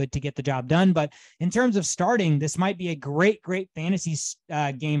Hollywood to get the job done. But in terms of starting, this might be a great fantasy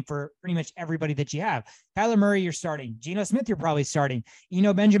game for pretty much everybody that you have. Kyler Murray, you're starting. Geno Smith, you're probably starting.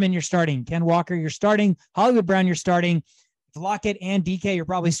 Benjamin, you're starting. Ken Walker, you're starting. Hollywood Brown, you're starting. Lockett and DK, you're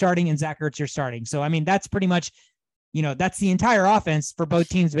probably starting. And Zach Ertz, you're starting. So, I mean, that's pretty much, that's the entire offense for both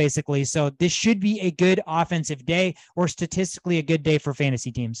teams, basically. So this should be a good offensive day, or statistically a good day for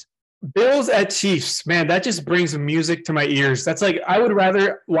fantasy teams. Bills at Chiefs, man, that just brings music to my ears. That's like, I would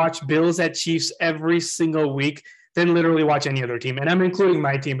rather watch Bills at Chiefs every single week than literally watch any other team. And I'm including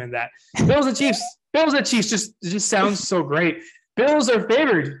my team in that. Bills at Chiefs just sounds so great. Bills are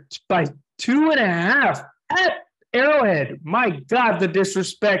favored by 2.5 at Arrowhead. My God, the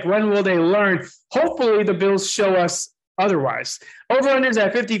disrespect. When will they learn? Hopefully the Bills show us otherwise. Over-unders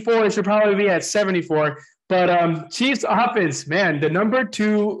at 54. It should probably be at 74. But Chiefs offense, man, the number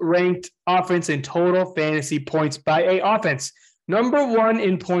 2 ranked offense in total fantasy points by a offense. Number 1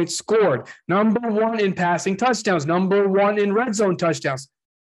 in points scored. Number 1 in passing touchdowns. Number 1 in red zone touchdowns.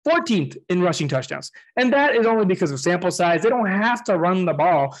 14th in rushing touchdowns. And that is only because of sample size. They don't have to run the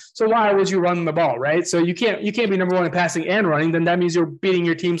ball. So why would you run the ball, right? So you can't be number 1 in passing and running. Then that means you're beating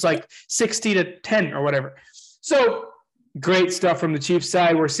your teams like 60-10 or whatever. So great stuff from the Chiefs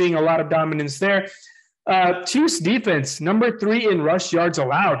side. We're seeing a lot of dominance there. Chiefs defense, number 3 in rush yards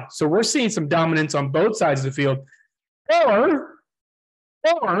allowed. So we're seeing some dominance on both sides of the field. Or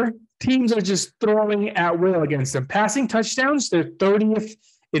teams are just throwing at will against them. Passing touchdowns, they're 30th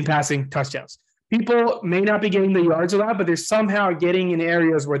in passing touchdowns. People may not be getting the yards allowed, but they're somehow getting in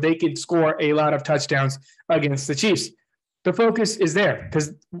areas where they could score a lot of touchdowns against the Chiefs. The focus is there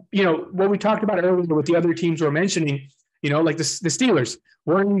because, what we talked about earlier with the other teams we're mentioning, like the Steelers.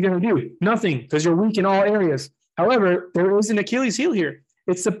 What are you going to do? Nothing, because you're weak in all areas. However, there is an Achilles heel here.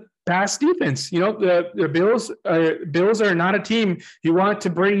 It's the pass defense. You know, the Bills are not a team you want to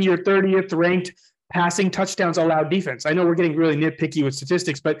bring your 30th ranked passing touchdowns allowed defense. I know we're getting really nitpicky with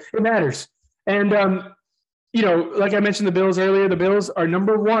statistics, but it matters. And, you know, like I mentioned the Bills earlier, the Bills are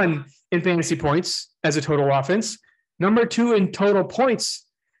number 1 in fantasy points as a total offense, number 2 in total points,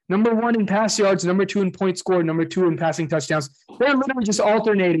 number 1 in pass yards, number 2 in points scored, number 2 in passing touchdowns. They're literally just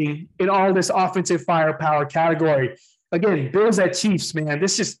alternating in all this offensive firepower category. Again, Bills at Chiefs, man,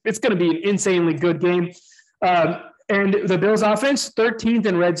 it's going to be an insanely good game. And the Bills offense, 13th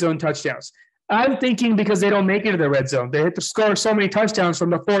in red zone touchdowns. I'm thinking because they don't make it to the red zone. They hit to score so many touchdowns from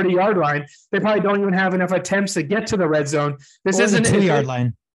the 40-yard line. They probably don't even have enough attempts to get to the red zone. This isn't the 2-yard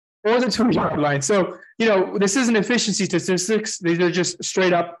line. Or the 2-yard line. So, you know, this isn't efficiency statistics. These are just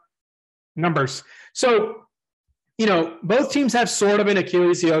straight up numbers. So, you know, both teams have sort of an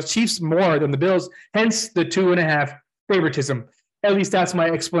Achilles heel. Chiefs more than the Bills, hence the 2.5 favoritism. At least that's my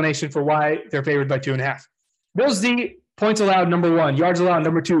explanation for why they're favored by 2.5. Bills D, points allowed, number 1. Yards allowed,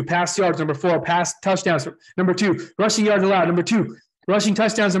 number 2. Pass yards, number 4. Pass touchdowns, number 2. Rushing yards allowed, number 2. Rushing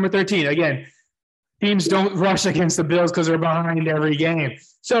touchdowns, number 13. Again, teams don't rush against the Bills because they're behind every game.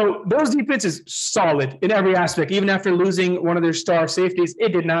 So Bills defense is solid in every aspect. Even after losing one of their star safeties, it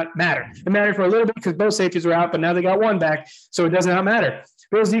did not matter. It mattered for a little bit because both safeties were out, but now they got one back, so it does not matter.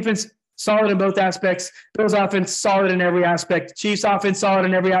 Bills defense solid in both aspects. Bills offense solid in every aspect. Chiefs offense solid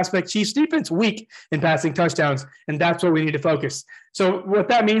in every aspect. Chiefs defense weak in passing touchdowns, and that's what we need to focus. So what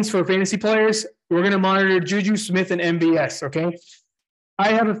that means for fantasy players, we're going to monitor Juju Smith and MVS, okay?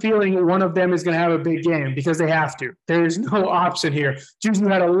 I have a feeling one of them is going to have a big game because they have to. There is no option here. Juju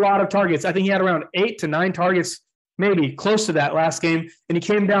had a lot of targets. I think he had around 8 to 9 targets, maybe close to that last game, and he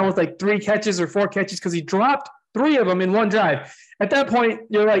came down with like 3 catches or 4 catches because he dropped 3 of them in one drive. At that point,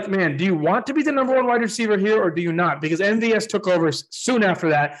 you're like, man, do you want to be the number 1 wide receiver here or do you not? Because MVS took over soon after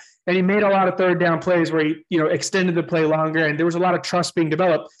that, and he made a lot of third down plays where he, you know, extended the play longer, and there was a lot of trust being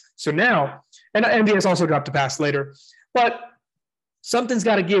developed. So now, and MVS also dropped a pass later, but something's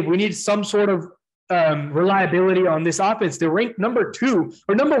got to give. We need some sort of reliability on this offense. They're ranked number 2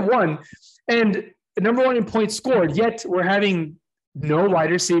 or number 1 and number 1 in points scored, yet we're having no wide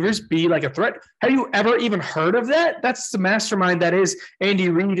receivers be like a threat. Have you ever even heard of that? That's the mastermind that is Andy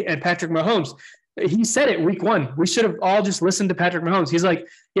Reid and Patrick Mahomes. He said it week 1. We should have all just listened to Patrick Mahomes. He's like,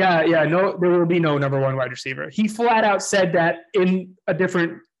 yeah, no, there will be no number 1 wide receiver. He flat out said that in a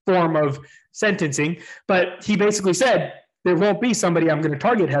different form of sentencing, but he basically said there won't be somebody I'm going to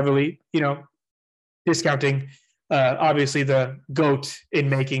target heavily, you know, discounting obviously the GOAT in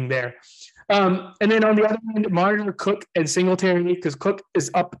making there. And then on the other end, monitor Cook and Singletary, because Cook is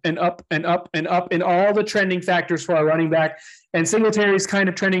up and up and up and up in all the trending factors for our running back. And Singletary is kind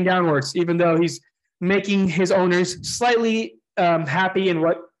of trending downwards, even though he's making his owners slightly happy in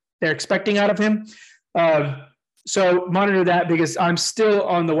what they're expecting out of him. So monitor that, because I'm still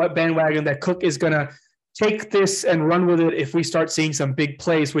on the bandwagon that Cook is going to take this and run with it if we start seeing some big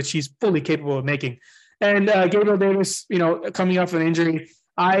plays, which he's fully capable of making. And Gabriel Davis, you know, coming off an injury,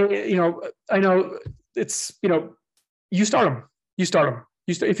 I know it's, you know, you start him.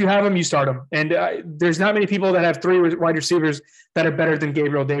 If you have him, you start him. And there's not many people that have 3 wide receivers that are better than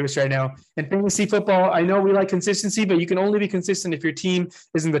Gabriel Davis right now. And fantasy football, I know we like consistency, but you can only be consistent if your team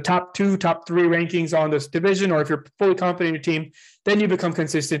is in the top 2, top 3 rankings on this division, or if you're fully confident in your team, then you become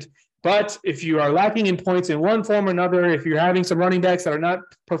consistent. But if you are lacking in points in one form or another, if you're having some running backs that are not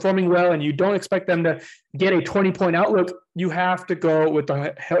performing well and you don't expect them to get a 20-point outlook, you have to go with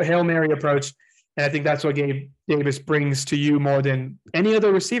the Hail Mary approach. And I think that's what Gabe Davis brings to you more than any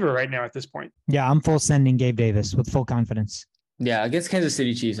other receiver right now at this point. Yeah, I'm full sending Gabe Davis with full confidence. Yeah, against Kansas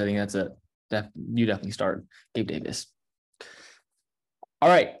City Chiefs, I think that's you definitely start Gabe Davis. All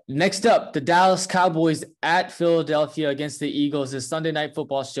right, next up, the Dallas Cowboys at Philadelphia against the Eagles. This Sunday Night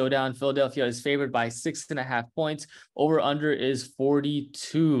Football showdown. Philadelphia is favored by 6.5 points. Over/under is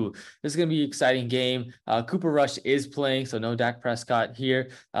 42. This is going to be an exciting game. Cooper Rush is playing, so no Dak Prescott here.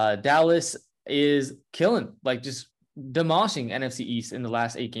 Dallas is killing, like just demolishing NFC East in the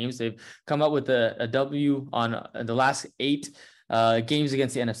last 8 games. They've come up with a W on the last 8 games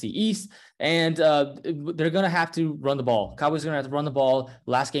against the NFC East, and they're going to have to run the ball. Cowboys are going to have to run the ball.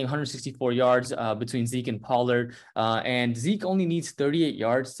 Last game, 164 yards between Zeke and Pollard, and Zeke only needs 38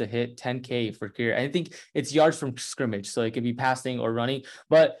 yards to hit 10K for career. I think it's yards from scrimmage, so it could be passing or running,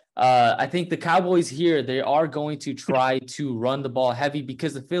 but I think the Cowboys here, they are going to try to run the ball heavy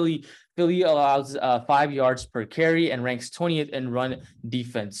because the Philly allows 5 yards per carry and ranks 20th in run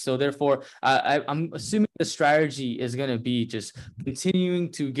defense. So therefore, I'm assuming the strategy is going to be just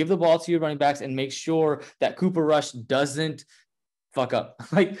continuing to give the ball to your running backs and make sure that Cooper Rush doesn't fuck up.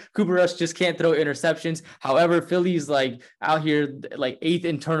 Like Cooper Rush just can't throw interceptions. However, Philly's like out here like +8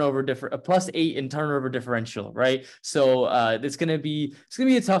 in turnover differential, right? So it's gonna be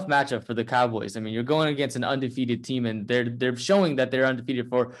a tough matchup for the Cowboys. I mean, you're going against an undefeated team, and they're showing that they're undefeated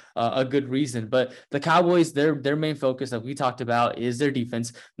for a good reason. But the Cowboys, their main focus that we talked about is their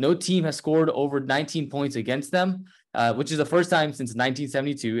defense. No team has scored over 19 points against them. Which is the first time since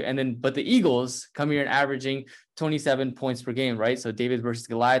 1972. But the Eagles come here and averaging 27 points per game, right? So David versus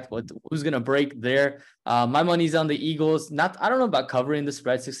Goliath, who's going to break there? My money's on the Eagles. I don't know about covering the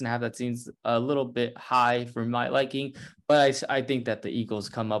spread, 6.5. That seems a little bit high for my liking, but I think that the Eagles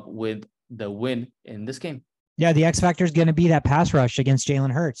come up with the win in this game. Yeah, the X factor is going to be that pass rush against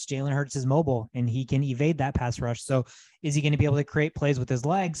Jalen Hurts. Jalen Hurts is mobile and he can evade that pass rush. So is he going to be able to create plays with his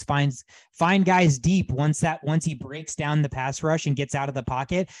legs, find guys deep once he breaks down the pass rush and gets out of the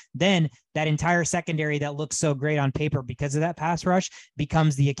pocket? Then that entire secondary that looks so great on paper because of that pass rush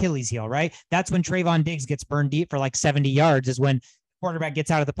becomes the Achilles heel, right? That's when Trayvon Diggs gets burned deep for like 70 yards, is when quarterback gets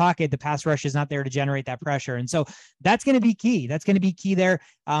out of the pocket, the pass rush is not there to generate that pressure. And so that's going to be key. That's going to be key there.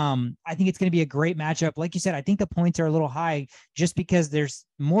 I think it's going to be a great matchup. Like you said, I think the points are a little high just because there's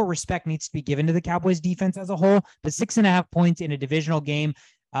more respect needs to be given to the Cowboys defense as a whole, but 6.5 points in a divisional game.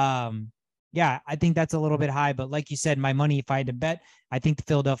 Yeah, I think that's a little bit high, but like you said, my money, if I had to bet, I think the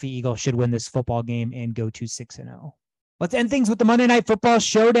Philadelphia Eagles should win this football game and go to 6-0. Let's end things with the Monday Night Football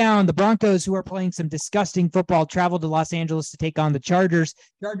showdown. The Broncos, who are playing some disgusting football, traveled to Los Angeles to take on the Chargers.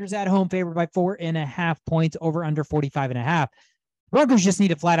 Chargers at home favored by 4.5 points, over under 45.5. Broncos just need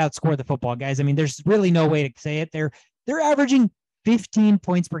to flat out score the football, guys. I mean, there's really no way to say it. They're averaging 15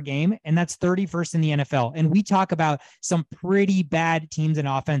 points per game, and that's 31st in the NFL. And we talk about some pretty bad teams and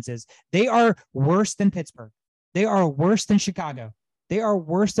offenses. They are worse than Pittsburgh. They are worse than Chicago. They are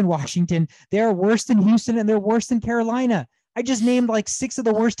worse than Washington. They are worse than Houston, and they're worse than Carolina. I just named like 6 of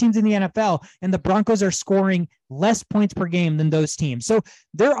the worst teams in the NFL, and the Broncos are scoring less points per game than those teams. So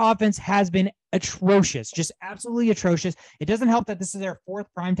their offense has been atrocious, just absolutely atrocious. It doesn't help that this is their 4th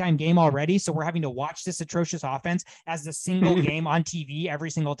primetime game already, so we're having to watch this atrocious offense as the single game on TV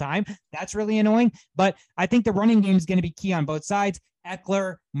every single time. That's really annoying, but I think the running game is going to be key on both sides.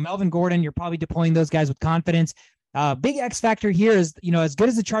 Eckler, Melvin Gordon, you're probably deploying those guys with confidence. Big X factor here is, as good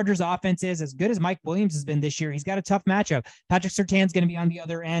as the Chargers offense is, as good as Mike Williams has been this year, he's got a tough matchup. Patrick Surtain's going to be on the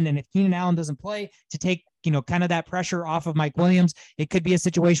other end. And if Keenan Allen doesn't play to take, kind of that pressure off of Mike Williams, it could be a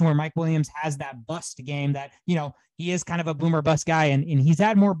situation where Mike Williams has that bust game that, he is kind of a boomer bust guy, and he's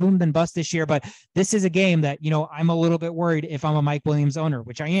had more boom than bust this year. But this is a game that, I'm a little bit worried if I'm a Mike Williams owner,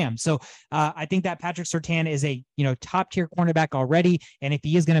 which I am. So I think that Patrick Surtain is a, top tier cornerback already. And if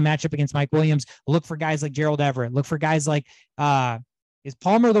he is going to match up against Mike Williams, look for guys like Gerald Everett. Look for guys like, is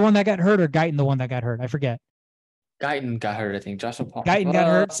Palmer the one that got hurt or Guyton the one that got hurt? I forget. Guyton got hurt, I think. Joshua Palmer. Guyton got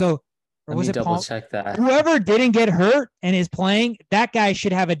hurt. So, or was it double check that? Whoever didn't get hurt and is playing, that guy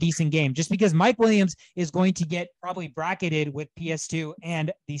should have a decent game, just because Mike Williams is going to get probably bracketed with PS2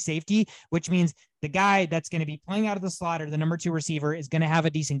 and the safety, which means the guy that's going to be playing out of the slot, or the number 2 receiver, is going to have a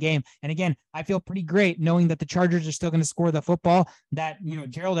decent game. And again, I feel pretty great knowing that the Chargers are still going to score the football, that,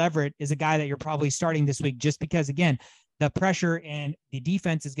 Gerald Everett is a guy that you're probably starting this week, just because, again, the pressure and the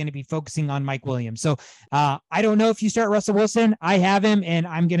defense is going to be focusing on Mike Williams. So I don't know if you start Russell Wilson. I have him, and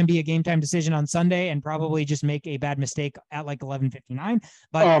I'm going to be a game time decision on Sunday and probably just make a bad mistake at like 11:59.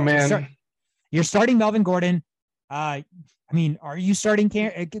 But oh man, you're starting Melvin Gordon. Are you starting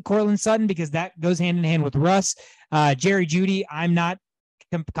Courtland Sutton? Because that goes hand in hand with Russ. Jerry Jeudy, I'm not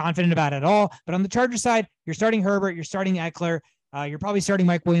confident about at all. But on the Chargers side, you're starting Herbert, you're starting Eckler. You're probably starting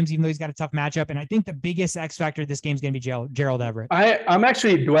Mike Williams, even though he's got a tough matchup. And I think the biggest X factor of this game is going to be Gerald Everett. I'm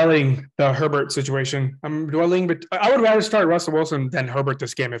actually dwelling the Herbert situation. But I would rather start Russell Wilson than Herbert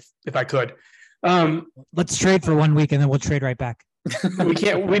this game if I could. Let's trade for 1 week and then we'll trade right back. We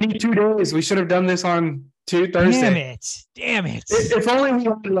can't. We need 2 days. We should have done this on Thursday. Damn it. If only we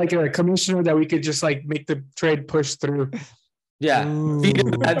had like a commissioner that we could just like make the trade push through. Yeah,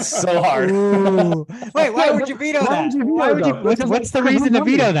 that's so hard. Wait, why would you veto that? What's the reason to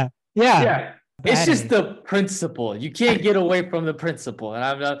veto that? Yeah. It's just the principle. You can't get away from the principle,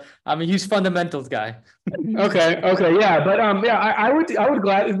 and I'm a huge fundamentals guy. Okay, yeah, but I would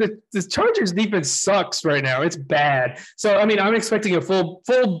glad the Chargers defense sucks right now. It's bad. So I'm expecting a full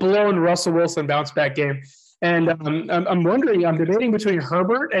blown Russell Wilson bounce back game, and I'm debating between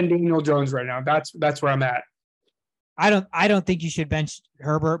Herbert and Daniel Jones right now. That's where I'm at. I don't think you should bench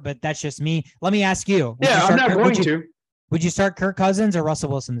Herbert, but that's just me. Let me ask you. I'm not going to. Would you start Kirk Cousins or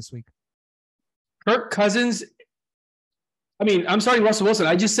Russell Wilson this week? Kirk Cousins. I'm starting Russell Wilson.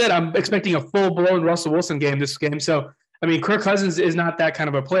 I just said I'm expecting a full-blown Russell Wilson game this game. So I mean, Kirk Cousins is not that kind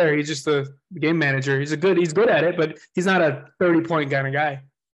of a player. He's just a game manager. He's good at it, but he's not a 30-point kind of guy.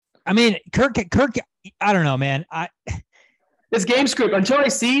 I mean, Kirk, I don't know, man. This game script, until I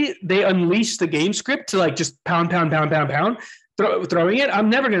see they unleash the game script to like just pound, throwing it, I'm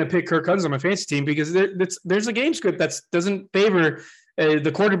never going to pick Kirk Cousins on my fantasy team because there's a game script that doesn't favor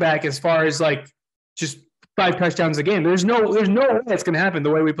the quarterback as far as like just 5 touchdowns a game. There's no way that's going to happen the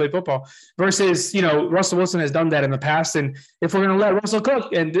way we play football versus, Russell Wilson has done that in the past. And if we're going to let Russell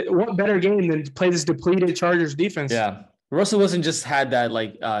cook, and what better game than to play this depleted Chargers defense? Yeah. Russell Wilson just had that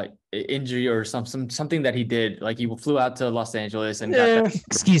like injury or something that he did. Like he flew out to Los Angeles and got that,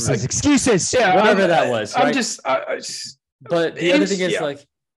 excuses. Yeah, whatever that was. Right? But the other thing is like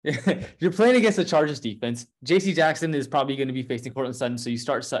you're playing against the Chargers defense. JC Jackson is probably going to be facing Cortland Sutton, so you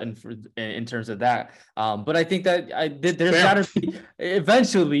start Sutton in terms of that. But I think that there's got to be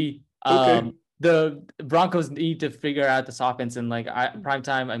eventually. The Broncos need to figure out this offense and like prime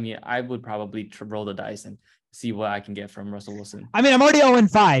time. I mean, I would probably roll the dice and see what I can get from Russell Wilson. I mean, I'm already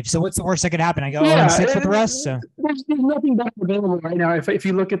 0-5, so what's the worst that could happen? I go 0-6 with the rest. So there's nothing better available right now. If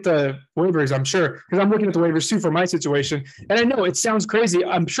you look at the waivers, I'm sure, because I'm looking at the waivers too for my situation, and I know it sounds crazy.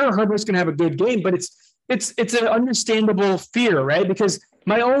 I'm sure Herbert's going to have a good game, but it's an understandable fear, right? Because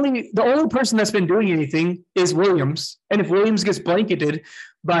the only person that's been doing anything is Williams, and if Williams gets blanketed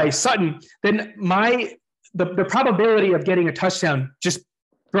by Sutton, then the probability of getting a touchdown just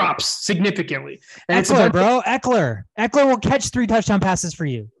drops significantly. And Eckler will catch 3 touchdown passes for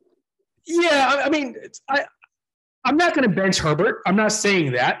you. Yeah, I mean, I'm not going to bench Herbert. I'm not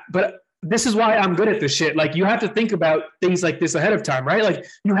saying that, but this is why I'm good at this shit. Like, you have to think about things like this ahead of time, right? Like,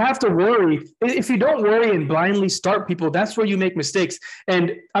 you have to worry. If you don't worry and blindly start people, that's where you make mistakes.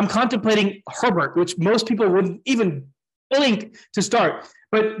 And I'm contemplating Herbert, which most people wouldn't even think to start.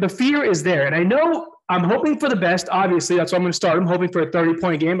 But the fear is there. And I know I'm hoping for the best. Obviously, that's why I'm going to start. I'm hoping for a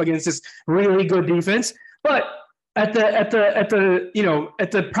 30-point game against this really good defense. But at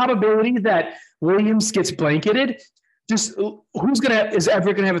the probability that Williams gets blanketed, just is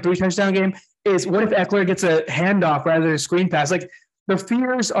ever going to have a 3-touchdown game? Is what if Eckler gets a handoff rather than a screen pass? Like, the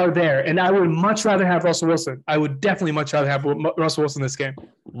fears are there, and I would much rather have Russell Wilson. I would definitely much rather have Russell Wilson this game.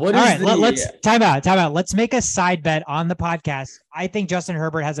 Let's time out. Let's make a side bet on the podcast. I think Justin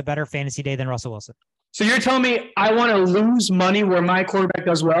Herbert has a better fantasy day than Russell Wilson. So you're telling me I want to lose money where my quarterback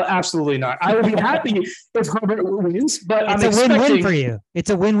does well? Absolutely not. I will be happy if Herbert wins, but it's a win-win for you. It's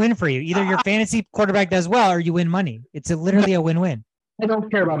a win-win for you. Either your fantasy quarterback does well or you win money. It's literally a win-win. I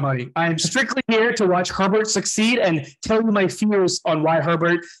don't care about money. I am strictly here to watch Herbert succeed and tell you my fears on why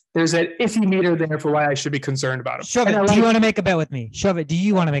Herbert. There's an iffy meter there for why I should be concerned about him. Shove it. Do you want to make a bet with me? Shove it. Do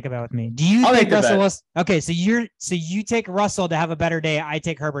you want to make a bet with me? Do you think Russell Wilson? Okay, so you take Russell to have a better day. I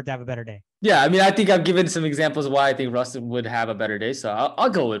take Herbert to have a better day. Yeah, I mean, I think I've given some examples of why I think Russ would have a better day. So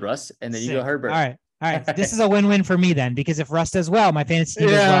I'll go with Russ, and then you go Herbert. All right. This is a win-win for me then, because if Russ does well, my fantasy team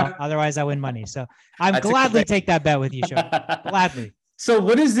does well. Otherwise, I win money. So I'm gladly take that bet with you, Sean. Gladly. So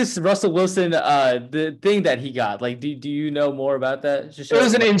what is this Russell Wilson, the thing that he got? Like, do you know more about that? It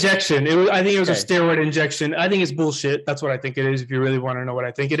was an injection. I think it was a steroid injection. I think it's bullshit. That's what I think it is. If you really want to know what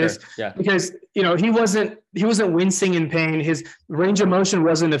I think it is. Yeah. Because, he wasn't wincing in pain. His range of motion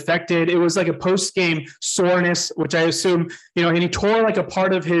wasn't affected. It was like a post-game soreness, which I assume, and he tore like a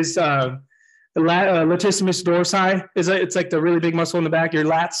part of his latissimus dorsi. It's like the really big muscle in the back, your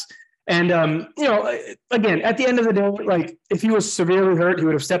lats. And, again, at the end of the day, like, if he was severely hurt, he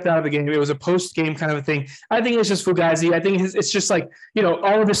would have stepped out of the game. It was a post-game kind of a thing. I think it's just Fugazi. I think it's just like,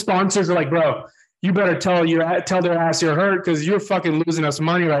 all of his sponsors are like, bro, you better tell their ass you're hurt because you're fucking losing us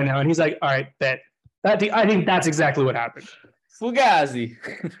money right now. And he's like, all right, I think that's exactly what happened. Fugazi.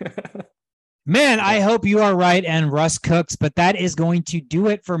 Man, I hope you are right and Russ cooks, but that is going to do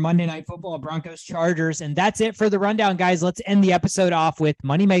it for Monday Night Football, Broncos Chargers. And that's it for the rundown, guys. Let's end the episode off with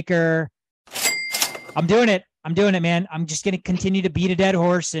Moneymaker. I'm doing it, man. I'm just going to continue to beat a dead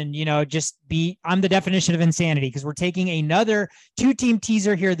horse and, I'm the definition of insanity because we're taking another 2-team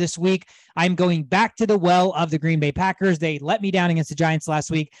teaser here this week. I'm going back to the well of the Green Bay Packers. They let me down against the Giants last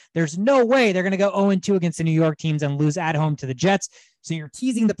week. There's no way they're going to go 0-2 against the New York teams and lose at home to the Jets. So you're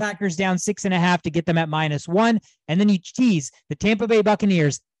teasing the Packers down 6.5 to get them at -1. And then you tease the Tampa Bay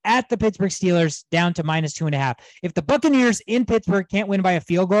Buccaneers at the Pittsburgh Steelers down to -2.5. If the Buccaneers in Pittsburgh can't win by a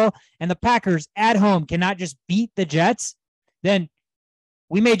field goal and the Packers at home cannot just beat the Jets, then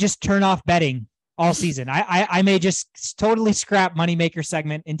we may just turn off betting all season. I may just totally scrap Moneymaker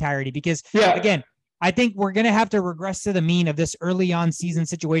segment entirety because, again, I think we're going to have to regress to the mean of this early on season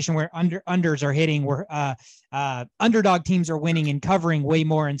situation where unders are hitting, where underdog teams are winning and covering way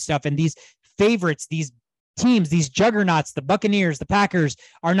more and stuff. And these favorites, these teams, these juggernauts, the Buccaneers, the Packers,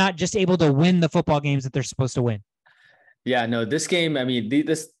 are not just able to win the football games that they're supposed to win. Yeah, no, this game, I mean,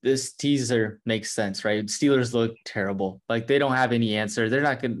 this teaser makes sense, right? Steelers look terrible. Like they don't have any answer. They're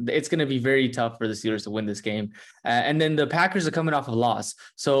not going to, it's going to be very tough for the Steelers to win this game. And then the Packers are coming off a loss.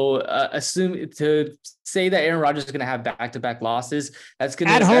 So assume to say that Aaron Rodgers is going to have back-to-back losses. That's going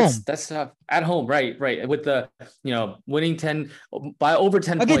to, at home. That's tough. At home. Right. With the, winning 10 by over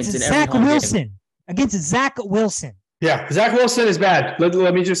 10 against points in Zach every home Wilson game. Against Zach Wilson. Yeah, Zach Wilson is bad.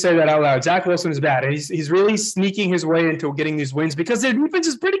 Let me just say that out loud. Zach Wilson is bad. And he's really sneaking his way into getting these wins because their defense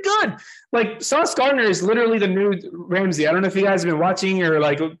is pretty good. Like Sauce Gardner is literally the new Ramsey. I don't know if you guys have been watching or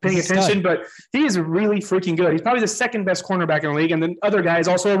like paying attention, but he is really freaking good. He's probably the second best cornerback in the league, and the other guy is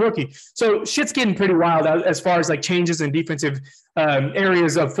also a rookie. So shit's getting pretty wild as far as like changes in defensive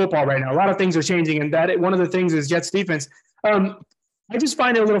areas of football right now. A lot of things are changing, and that one of the things is Jets defense. I just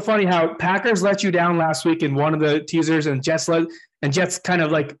find it a little funny how Packers let you down last week in one of the teasers, and Jets kind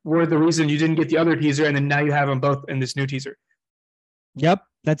of like were the reason you didn't get the other teaser, and then now you have them both in this new teaser. Yep.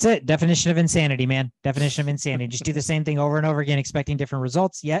 That's it. Definition of insanity, man. Definition of insanity. Just do the same thing over and over again, expecting different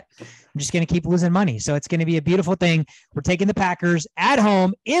results. Yet I'm just going to keep losing money. So it's going to be a beautiful thing. We're taking the Packers at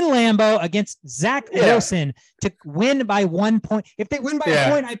home in Lambeau against Zach Wilson to win by 1 point. If they win by a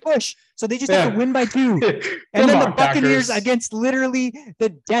point, I push. So they just have to win by 2. And then the Buccaneers against literally the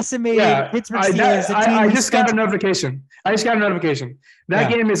decimated Pittsburgh Steelers. I just got a notification. That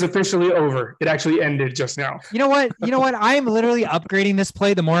game is officially over. It actually ended just now. You know what? I am literally upgrading this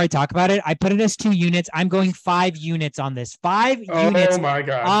play the more I talk about it. I put it as 2 units. I'm going 5 units on this. 5 units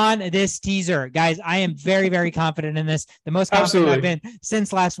on this teaser. Guys, I am very, very confident in this. The most confident I've been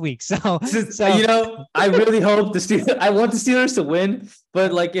since last week. So I really hope I want the Steelers to win,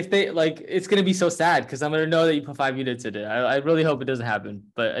 but like if they it's going to be so sad because I'm going to know that you put 5 units in it. I really hope it doesn't happen,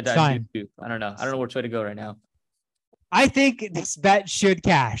 but I don't know. I don't know which way to go right now. I think this bet should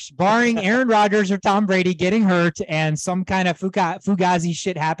cash, barring Aaron Rodgers or Tom Brady getting hurt and some kind of fugazi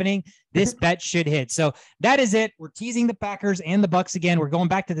shit happening. This bet should hit. So that is it. We're teasing the Packers and the Bucs again. We're going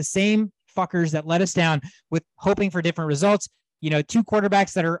back to the same fuckers that let us down with hoping for different results. 2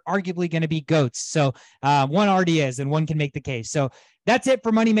 quarterbacks that are arguably going to be GOATs. So one already is, and one can make the case. So that's it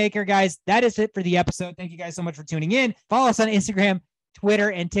for Moneymaker, guys. That is it for the episode. Thank you guys so much for tuning in. Follow us on Instagram,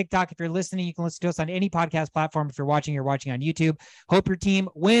 Twitter, and TikTok. If you're listening, you can listen to us on any podcast platform. If you're watching on YouTube. Hope your team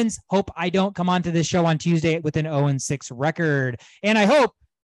wins. Hope I don't come onto this show on Tuesday with an 0-6 record. And I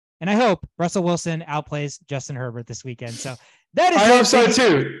hope Russell Wilson outplays Justin Herbert this weekend. So that is I hope so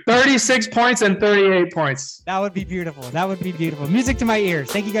too. 36 points and 38 points. That would be beautiful. Music to my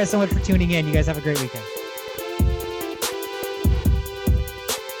ears. Thank you guys so much for tuning in. You guys have a great weekend.